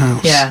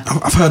Townhouse. Yeah,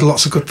 I've heard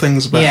lots of good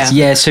things about it.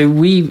 Yeah, so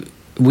we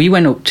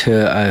went up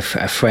to a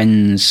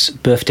friend's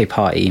birthday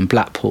party in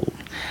Blackpool,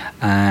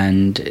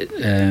 and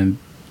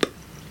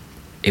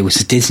it was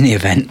a Disney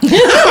event.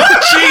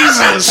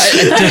 Jesus!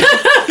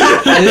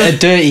 a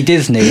dirty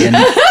Disney,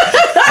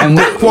 and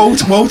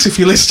Walt, if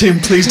you're listening,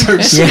 please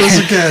don't sue us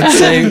again.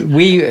 So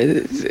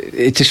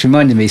it just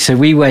reminded me. So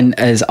I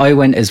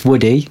went as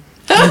Woody.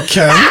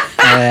 Okay.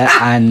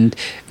 And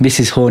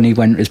Mrs. Horny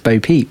went as Bo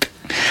Peep.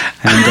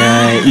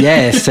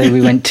 And so we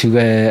went to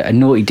a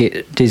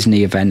naughty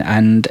Disney event,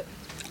 and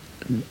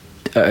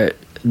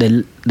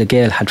the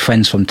girl had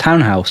friends from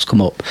Townhouse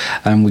come up,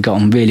 and we got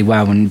on really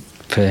well. And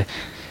for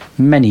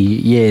many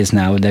years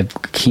now, they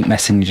keep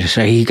messaging us,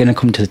 so are you going to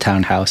come to the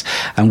Townhouse?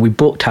 And we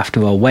booked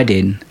after our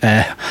wedding.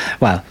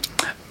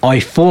 I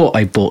thought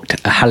I booked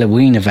a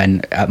Halloween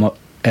event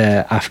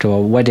after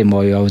our wedding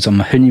while I was on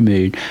my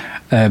honeymoon,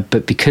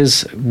 but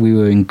because we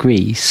were in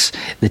Greece,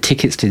 the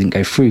tickets didn't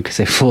go through because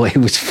they thought it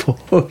was full.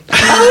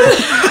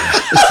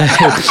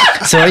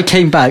 So I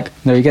came back.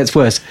 No, it gets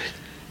worse.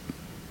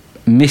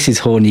 Mrs.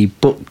 Horny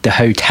booked the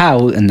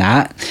hotel and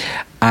that,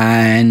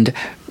 and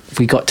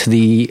we got to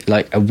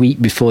a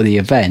week before the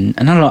event,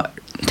 and I'm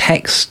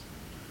text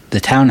the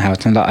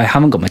Townhouse, and I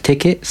haven't got my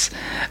tickets,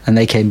 and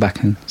they came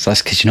back and so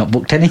that's because you're not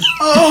booked any.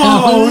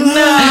 Oh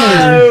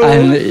no!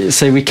 And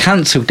so we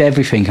cancelled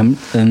everything,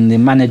 and the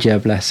manager,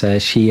 bless her,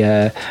 she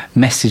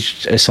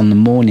messaged us on the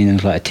morning and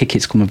was like, a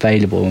ticket's come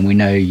available, and we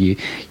know you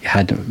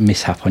had a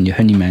mishap on your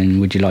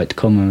honeymoon, would you like to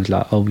come? And I was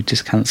like, we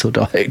just cancelled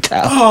our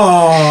hotel.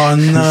 Oh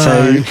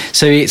no!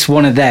 So it's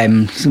one of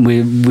them.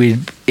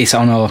 It's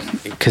on our,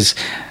 because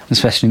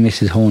especially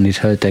Mrs. Horny's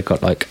heard they've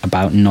got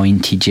about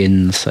 90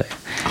 gins, so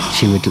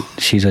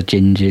she's a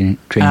gin drinker.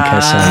 So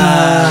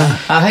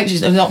I hope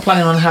she's not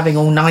planning on having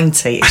all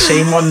 90 is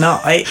she in one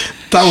night.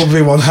 That would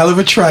be one hell of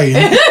a train.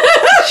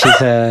 She's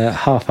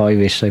half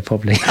Irish, so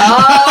probably.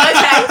 Oh,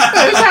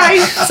 okay.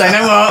 Say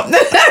no more.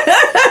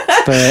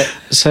 But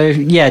so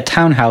yeah,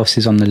 Townhouse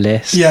is on the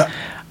list. Yeah.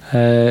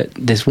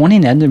 There's one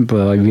in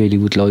Edinburgh I really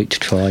would like to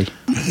try.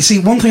 You see,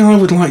 one thing I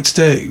would like to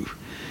do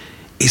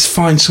is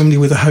find somebody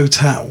with a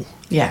hotel.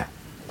 Yeah.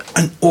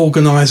 And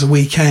organise a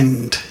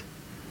weekend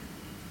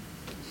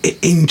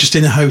in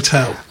a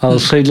hotel. Oh,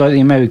 so like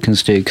the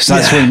Americans do, because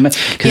that's what.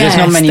 Because there's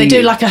not many. They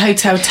do like a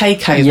hotel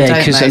takeover. Yeah,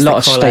 because a lot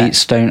of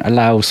states don't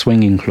allow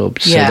swinging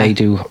clubs, so they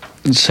do.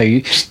 So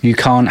you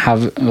can't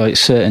have like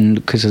certain,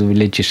 because of the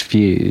religious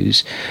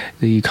views,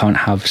 you can't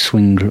have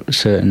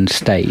certain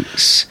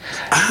states.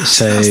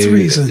 So that's the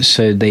reason.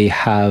 So they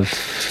have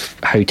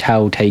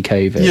hotel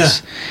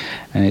takeovers,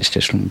 and it's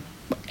just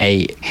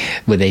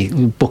where they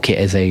book it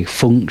as a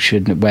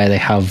function where they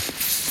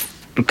have.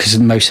 Because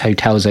most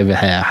hotels over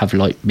here have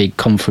like big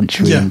conference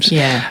rooms,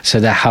 so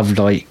they have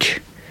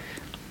like,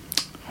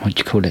 what do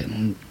you call it,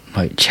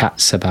 like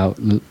chats about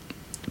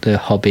the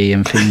hobby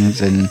and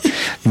things and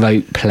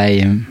rope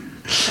play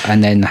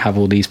and then have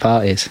all these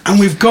parties. And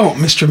we've got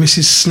Mr. and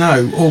Mrs.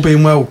 Snow, all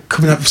being well,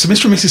 coming up. So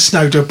Mr. and Mrs.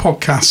 Snow do a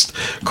podcast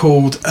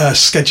called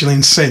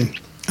Scheduling Sin,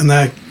 and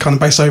they're kind of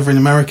based over in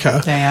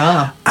America. They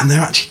are. And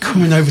they're actually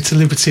coming over to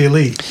Liberty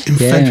Elite in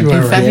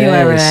February. In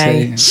February.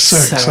 Yeah, so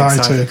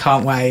excited.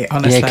 Can't wait,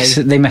 honestly. Yeah, because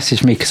they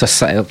messaged me because I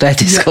set up their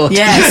Discord.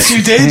 Yeah. Yes,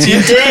 you did.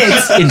 You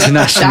did.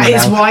 International. That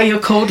is why you're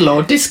called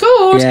Lord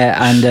Discord. Yeah,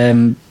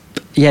 and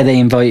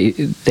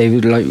they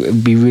would like,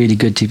 it'd be really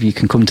good if you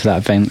can come to that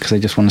event because they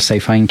just want to say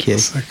thank you.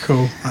 So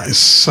cool. That is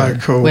so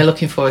cool. We're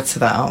looking forward to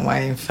that, aren't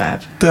we, in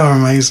Feb? They are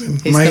amazing.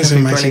 It's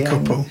amazing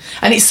couple.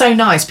 And it's so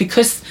nice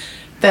because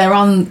they're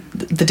on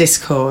the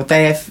Discord.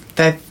 They've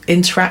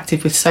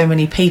interacted with so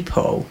many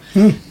people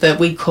that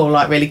we call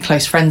like really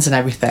close friends and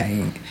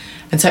everything.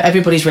 And so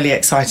everybody's really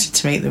excited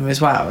to meet them as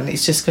well. And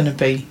it's just going to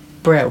be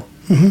brill,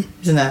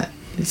 isn't it?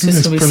 It's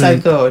just going to be so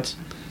good.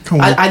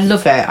 I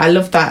love it. I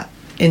love that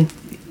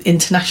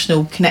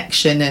international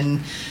connection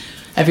and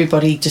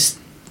everybody just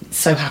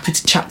so happy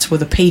to chat to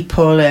other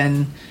people,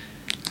 and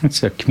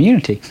it's a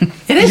community.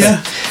 It is. Yeah.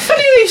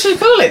 Funny you should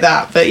call it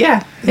that, but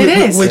yeah, it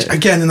is. Which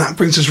again, and that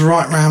brings us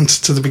right round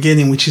to the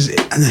beginning, which is,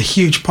 and a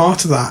huge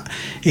part of that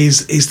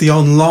is the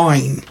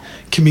online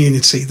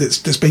community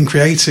that's been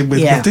created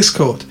with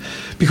Discord,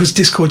 because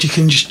Discord you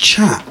can just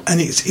chat and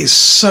it's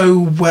so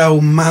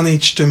well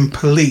managed and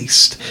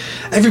policed.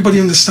 Everybody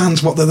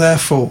understands what they're there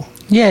for.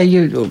 Yeah,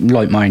 you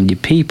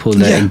like-minded people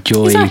that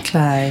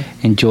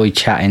enjoy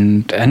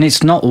chatting, and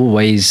it's not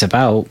always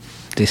about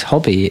this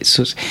hobby. It's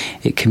just,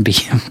 it can be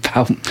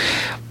about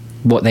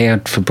what they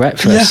had for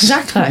breakfast. Yeah,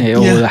 exactly.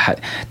 Or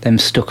them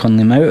stuck on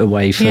the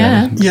motorway for.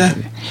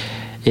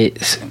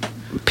 It's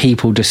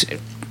people just.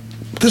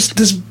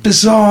 There's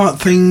bizarre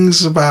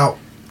things about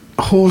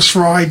horse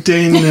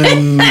riding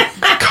and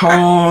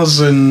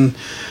cars and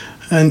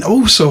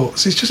all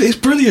sorts. It's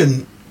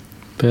brilliant.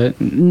 But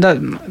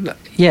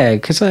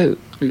because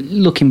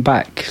looking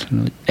back,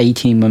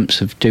 18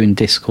 months of doing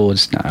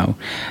Discords now,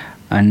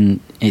 and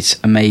it's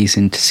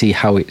amazing to see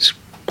how it's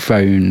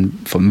grown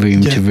from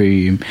room to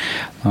room.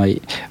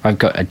 Like, I've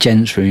got a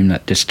gents room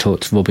that just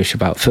talks rubbish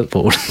about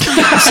football.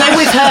 So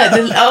we've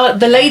heard,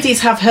 the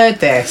ladies have heard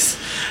this,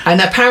 and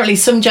apparently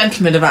some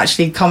gentlemen have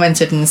actually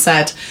commented and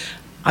said,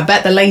 I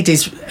bet the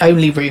ladies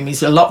only room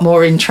is a lot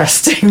more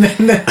interesting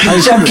than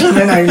the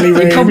gentlemen only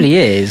room. It probably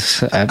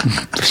is.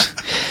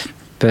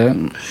 But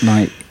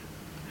like,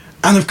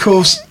 and of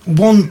course,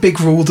 one big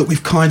rule that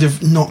we've kind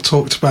of not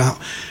talked about: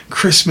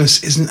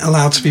 Christmas isn't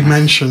allowed to be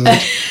mentioned.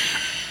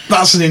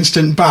 That's an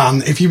instant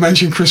ban if you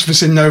mention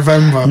Christmas in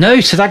November.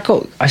 No, so that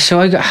got. I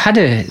had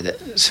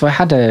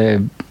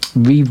a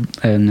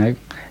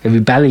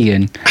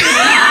rebellion.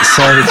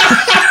 So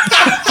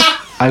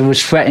I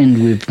was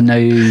threatened with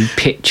no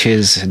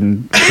pictures,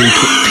 and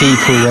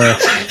people were.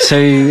 So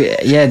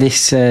yeah,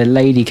 this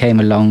lady came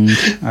along.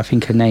 I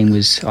think her name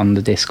was on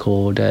the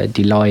Discord,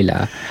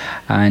 Delilah,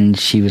 and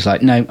she was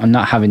like, "No, I'm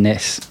not having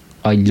this.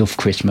 I love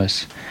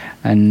Christmas."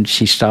 And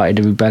she started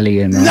a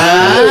rebellion,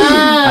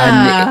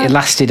 and it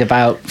lasted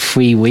about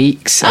 3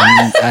 weeks,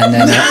 and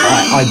then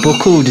I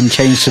buckled and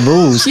changed the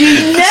rules.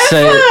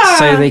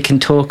 So they can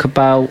talk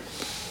about.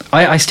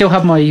 I still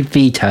have my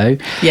veto.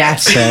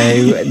 Yes.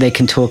 So they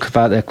can talk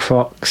about their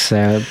Crocs,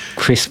 their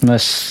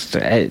Christmas.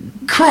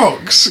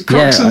 Crocs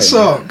and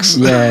socks.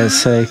 Yeah.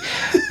 So,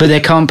 but they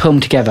can't put them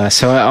together.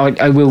 So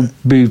I will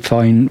move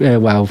fine.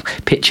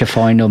 Picture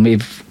fine them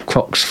if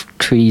Crocs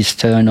trees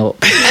turn up.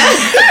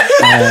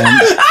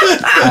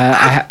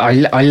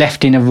 I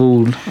left in a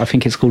rule. I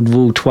think it's called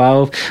Rule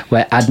 12,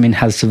 where admin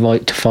has the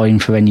right to fine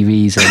for any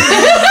reason.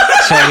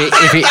 So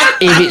if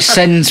it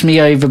sends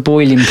me over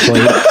boiling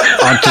point,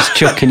 I'll just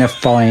chuck in a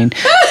fine.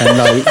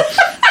 And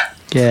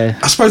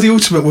I suppose the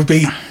ultimate would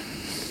be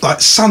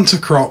like Santa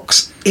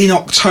Crocs in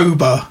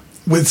October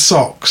with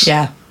socks.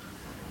 Yeah.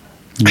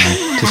 No,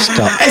 just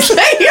stop.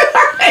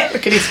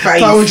 Look at his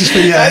face. That would just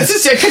be I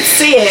could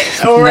see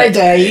it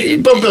already,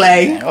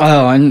 bubbling.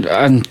 Oh,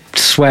 I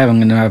swear I'm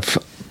going to have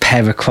a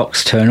pair of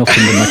Crocs turn up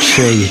under my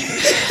tree.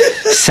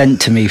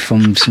 sent to me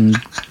from some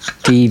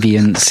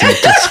deviants in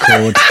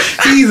Discord.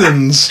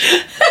 Heathens.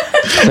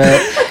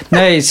 But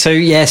no, so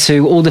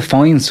all the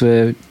fines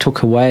were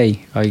took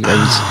away. I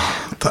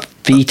was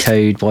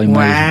vetoed by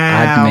my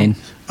admin.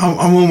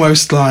 I'm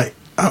almost like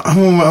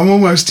I'm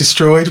almost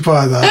destroyed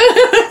by that.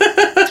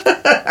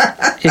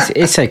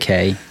 It's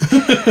okay.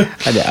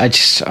 I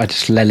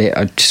just let it.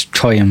 I just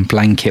try and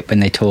blank it when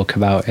they talk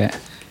about it.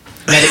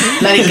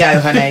 Let it go,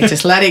 honey.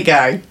 Just let it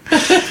go.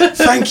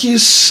 Thank you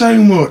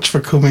so much for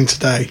coming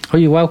today. Oh,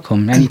 you're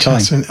welcome.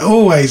 Anytime.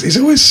 Always. It's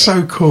always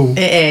so cool.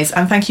 It is.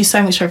 And thank you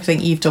so much for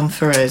everything you've done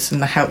for us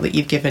and the help that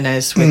you've given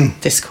us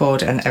with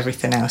Discord and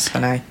everything else,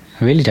 honey.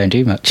 I really don't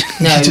do much.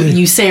 No,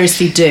 you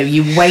seriously do.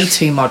 You're way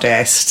too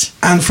modest.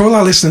 And for all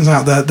our listeners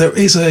out there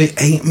is a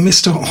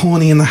Mr.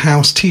 Horny in the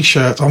House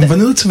t-shirt on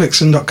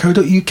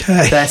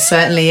vanillatoVixen.co.uk. There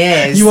certainly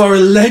is. You are a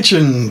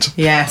legend.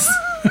 Yes.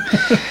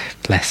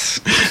 Bless.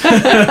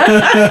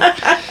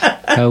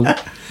 Well,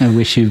 I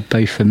wish you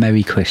both a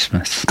Merry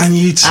Christmas. And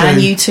you too.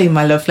 And you too,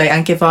 my lovely.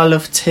 And give our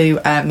love to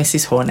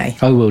Mrs. Horny.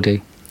 I will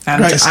do.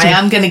 And I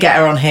am going to get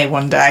her on here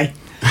one day.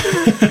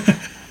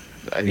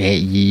 Yeah,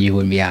 you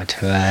wouldn't be able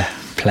to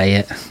play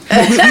it.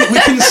 We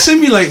can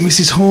simulate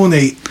Mrs.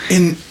 Horny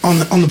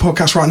on the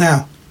podcast right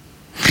now.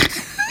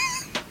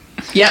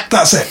 Yep.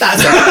 That's it.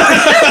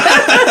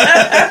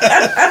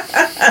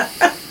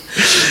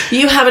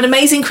 You have an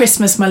amazing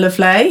Christmas, my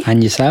lovely.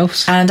 And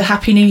yourselves. And a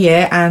happy new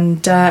year,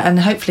 and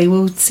hopefully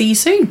we'll see you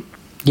soon.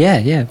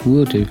 Yeah, we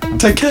will do.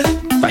 Take care.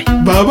 Bye.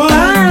 Bye-bye.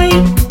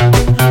 Bye.